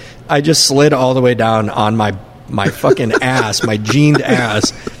 12. I just slid all the way down on my fucking ass, my jeaned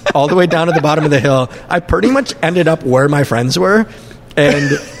ass, all the way down to the bottom of the hill. I pretty much ended up where my friends were,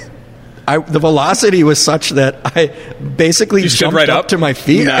 and the velocity was such that I basically jumped right up to my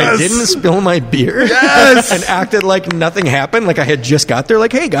feet. Yes. I didn't spill my beer. Yes. And acted like nothing happened, like I had just got there,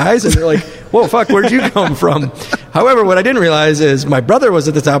 "Hey, guys." And they're like, "Whoa, fuck, where'd you come from?" However, what I didn't realize is my brother was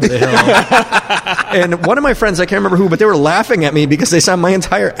at the top of the hill. And one of my friends, I can't remember who, but they were laughing at me because they saw my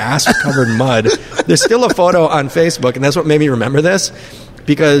entire ass was covered in mud. There's still a photo on Facebook, and that's what made me remember this.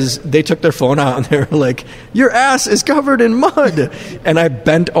 because they took their phone out and they were like, "Your ass is covered in mud," and I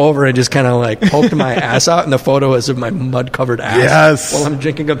bent over and just kind of like poked my ass out, and the photo is of my mud-covered ass Yes. while I'm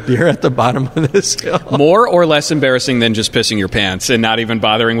drinking a beer at the bottom of this hill. More or less embarrassing than just pissing your pants and not even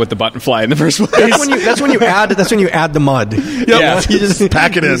bothering with the button fly in the first place. That's when you add the mud. Yeah. You just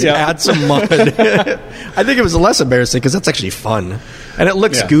Pack it in. just add some mud. I think it was less embarrassing because that's actually fun, and it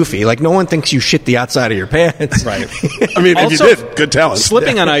looks Yeah. goofy. Like no one thinks you shit the outside of your pants. Right. I mean, if Also, you did, good talent.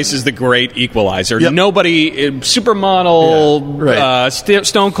 Slipping on ice is the great equalizer. Yep. Nobody, supermodel, Yeah, right.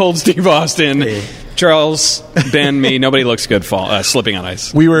 Stone Cold Steve Austin, Hey. Charles, Ben, me, nobody looks good slipping on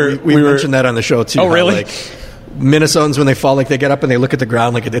ice. We were mentioned that on the show too. Oh, how, really? Like, Minnesotans, when they fall, like they get up and they look at the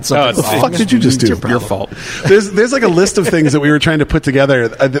ground like it's something. it's- What the fuck did you just do? Your fault. There's like a list of things that we were trying to put together.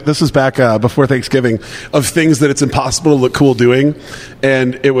 This was back before Thanksgiving, of things that it's impossible to look cool doing,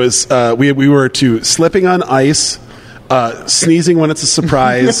 and it was we were to slipping on ice, sneezing when it's a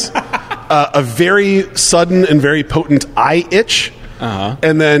surprise, a very sudden and very potent eye itch,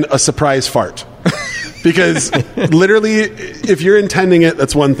 and then a surprise fart. Because literally, if you're intending it,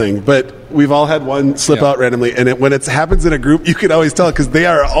 that's one thing. But we've all had one slip out randomly, and when it happens in a group, you can always tell because they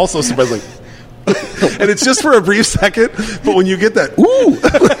are also surprised, like, and it's just for a brief second. But when you get that, ooh,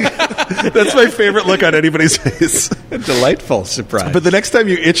 that's my favorite look on anybody's face. A delightful surprise. But the next time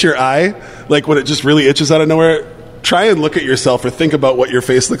you itch your eye, like when it just really itches out of nowhere, try and look at yourself or think about what your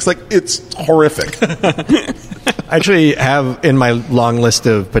face looks like. It's horrific. I actually have in my long list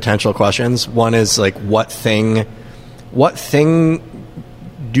of potential questions. One is like, what thing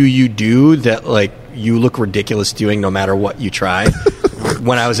do you do that like you look ridiculous doing no matter what you try?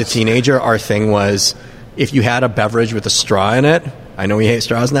 When I was a teenager, our thing was if you had a beverage with a straw in it. I know we hate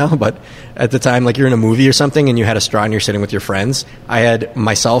straws now, but at the time, like you're in a movie or something and you had a straw and you're sitting with your friends. I had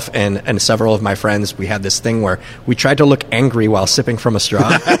myself and several of my friends, we had this thing where we tried to look angry while sipping from a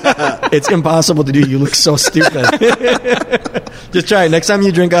straw. It's impossible to do. You look so stupid. Just try it. Next time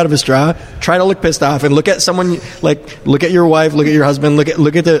you drink out of a straw, try to look pissed off and look at someone, like look at your wife, look at your husband, look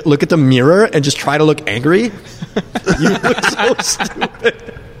at the mirror and just try to look angry. You look so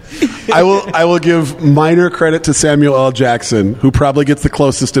stupid. I will give minor credit to Samuel L. Jackson, who probably gets the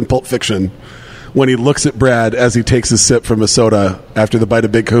closest in Pulp Fiction, when he looks at Brad as he takes his sip from a soda after the bite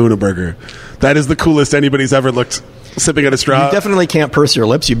of Big Kahuna Burger. That is the coolest anybody's ever looked sipping at a straw. You definitely can't purse your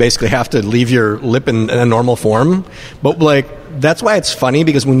lips. You basically have to leave your lip in a normal form. But like that's why it's funny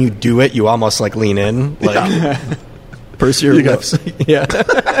because when you do it, you almost like lean in, like purse your lips. Yeah.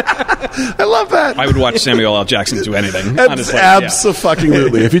 I love that. I would watch Samuel L. Jackson do anything. Honestly,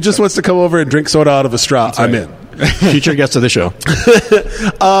 Abso-fucking-lutely. If he just wants to come over and drink soda out of a straw, I'm in. Future guest of the show.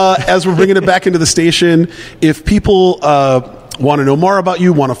 As we're bringing it back into the station, if people want to know more about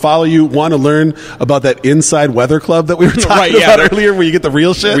you, want to follow you, want to learn about that Inside Weather Club that we were talking about earlier, where you get the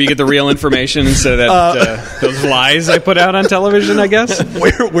real shit, where you get the real information instead of those lies I put out on television, I guess.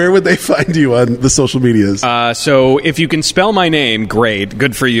 Where would they find you on the social medias? So if you can spell my name, great,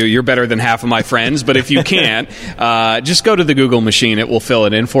 good for you. You're better than half of my friends. But if you can't, just go to the Google machine. It will fill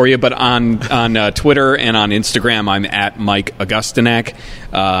it in for you. But on Twitter and on Instagram, I'm at Mike Augustinak.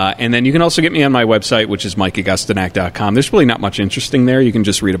 And then you can also get me on my website, which is MikeAugustinak.com. There's really not much interesting there. You can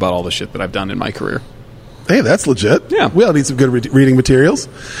just read about all the shit that I've done in my career. Hey, that's legit. Yeah. We all need some good reading materials.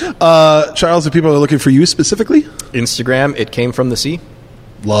 Charles, if people are looking for you specifically? Instagram, it came from the sea.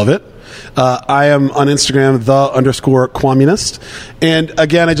 Love it. I am on Instagram, _Quamunist. And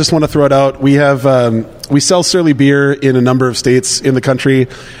again, I just want to throw it out. We have we sell Surly beer in a number of states in the country.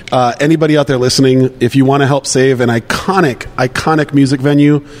 Anybody out there listening, if you want to help save an iconic music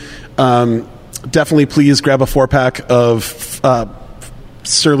venue, definitely please grab a 4-pack of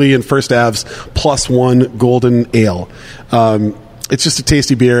Surly and First Ave's +1 Golden Ale. It's just a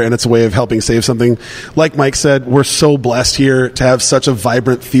tasty beer, and it's a way of helping save something. Like Mike said, we're so blessed here to have such a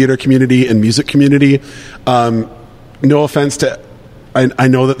vibrant theater community and music community. No offense to... I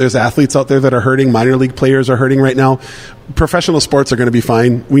know that there's athletes out there that are hurting. Minor league players are hurting right now. Professional sports are going to be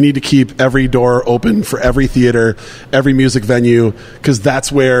fine. We need to keep every door open for every theater, every music venue, because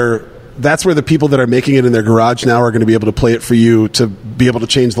that's where the people that are making it in their garage now are going to be able to play it for you to be able to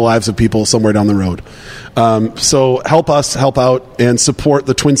change the lives of people somewhere down the road. So help us, help out, and support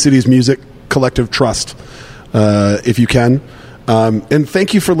the Twin Cities Music Collective Trust if you can. And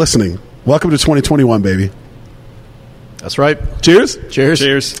thank you for listening. Welcome to 2021, baby. That's right. Cheers. Cheers.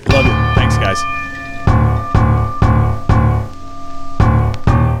 Cheers. Love you. Thanks, guys.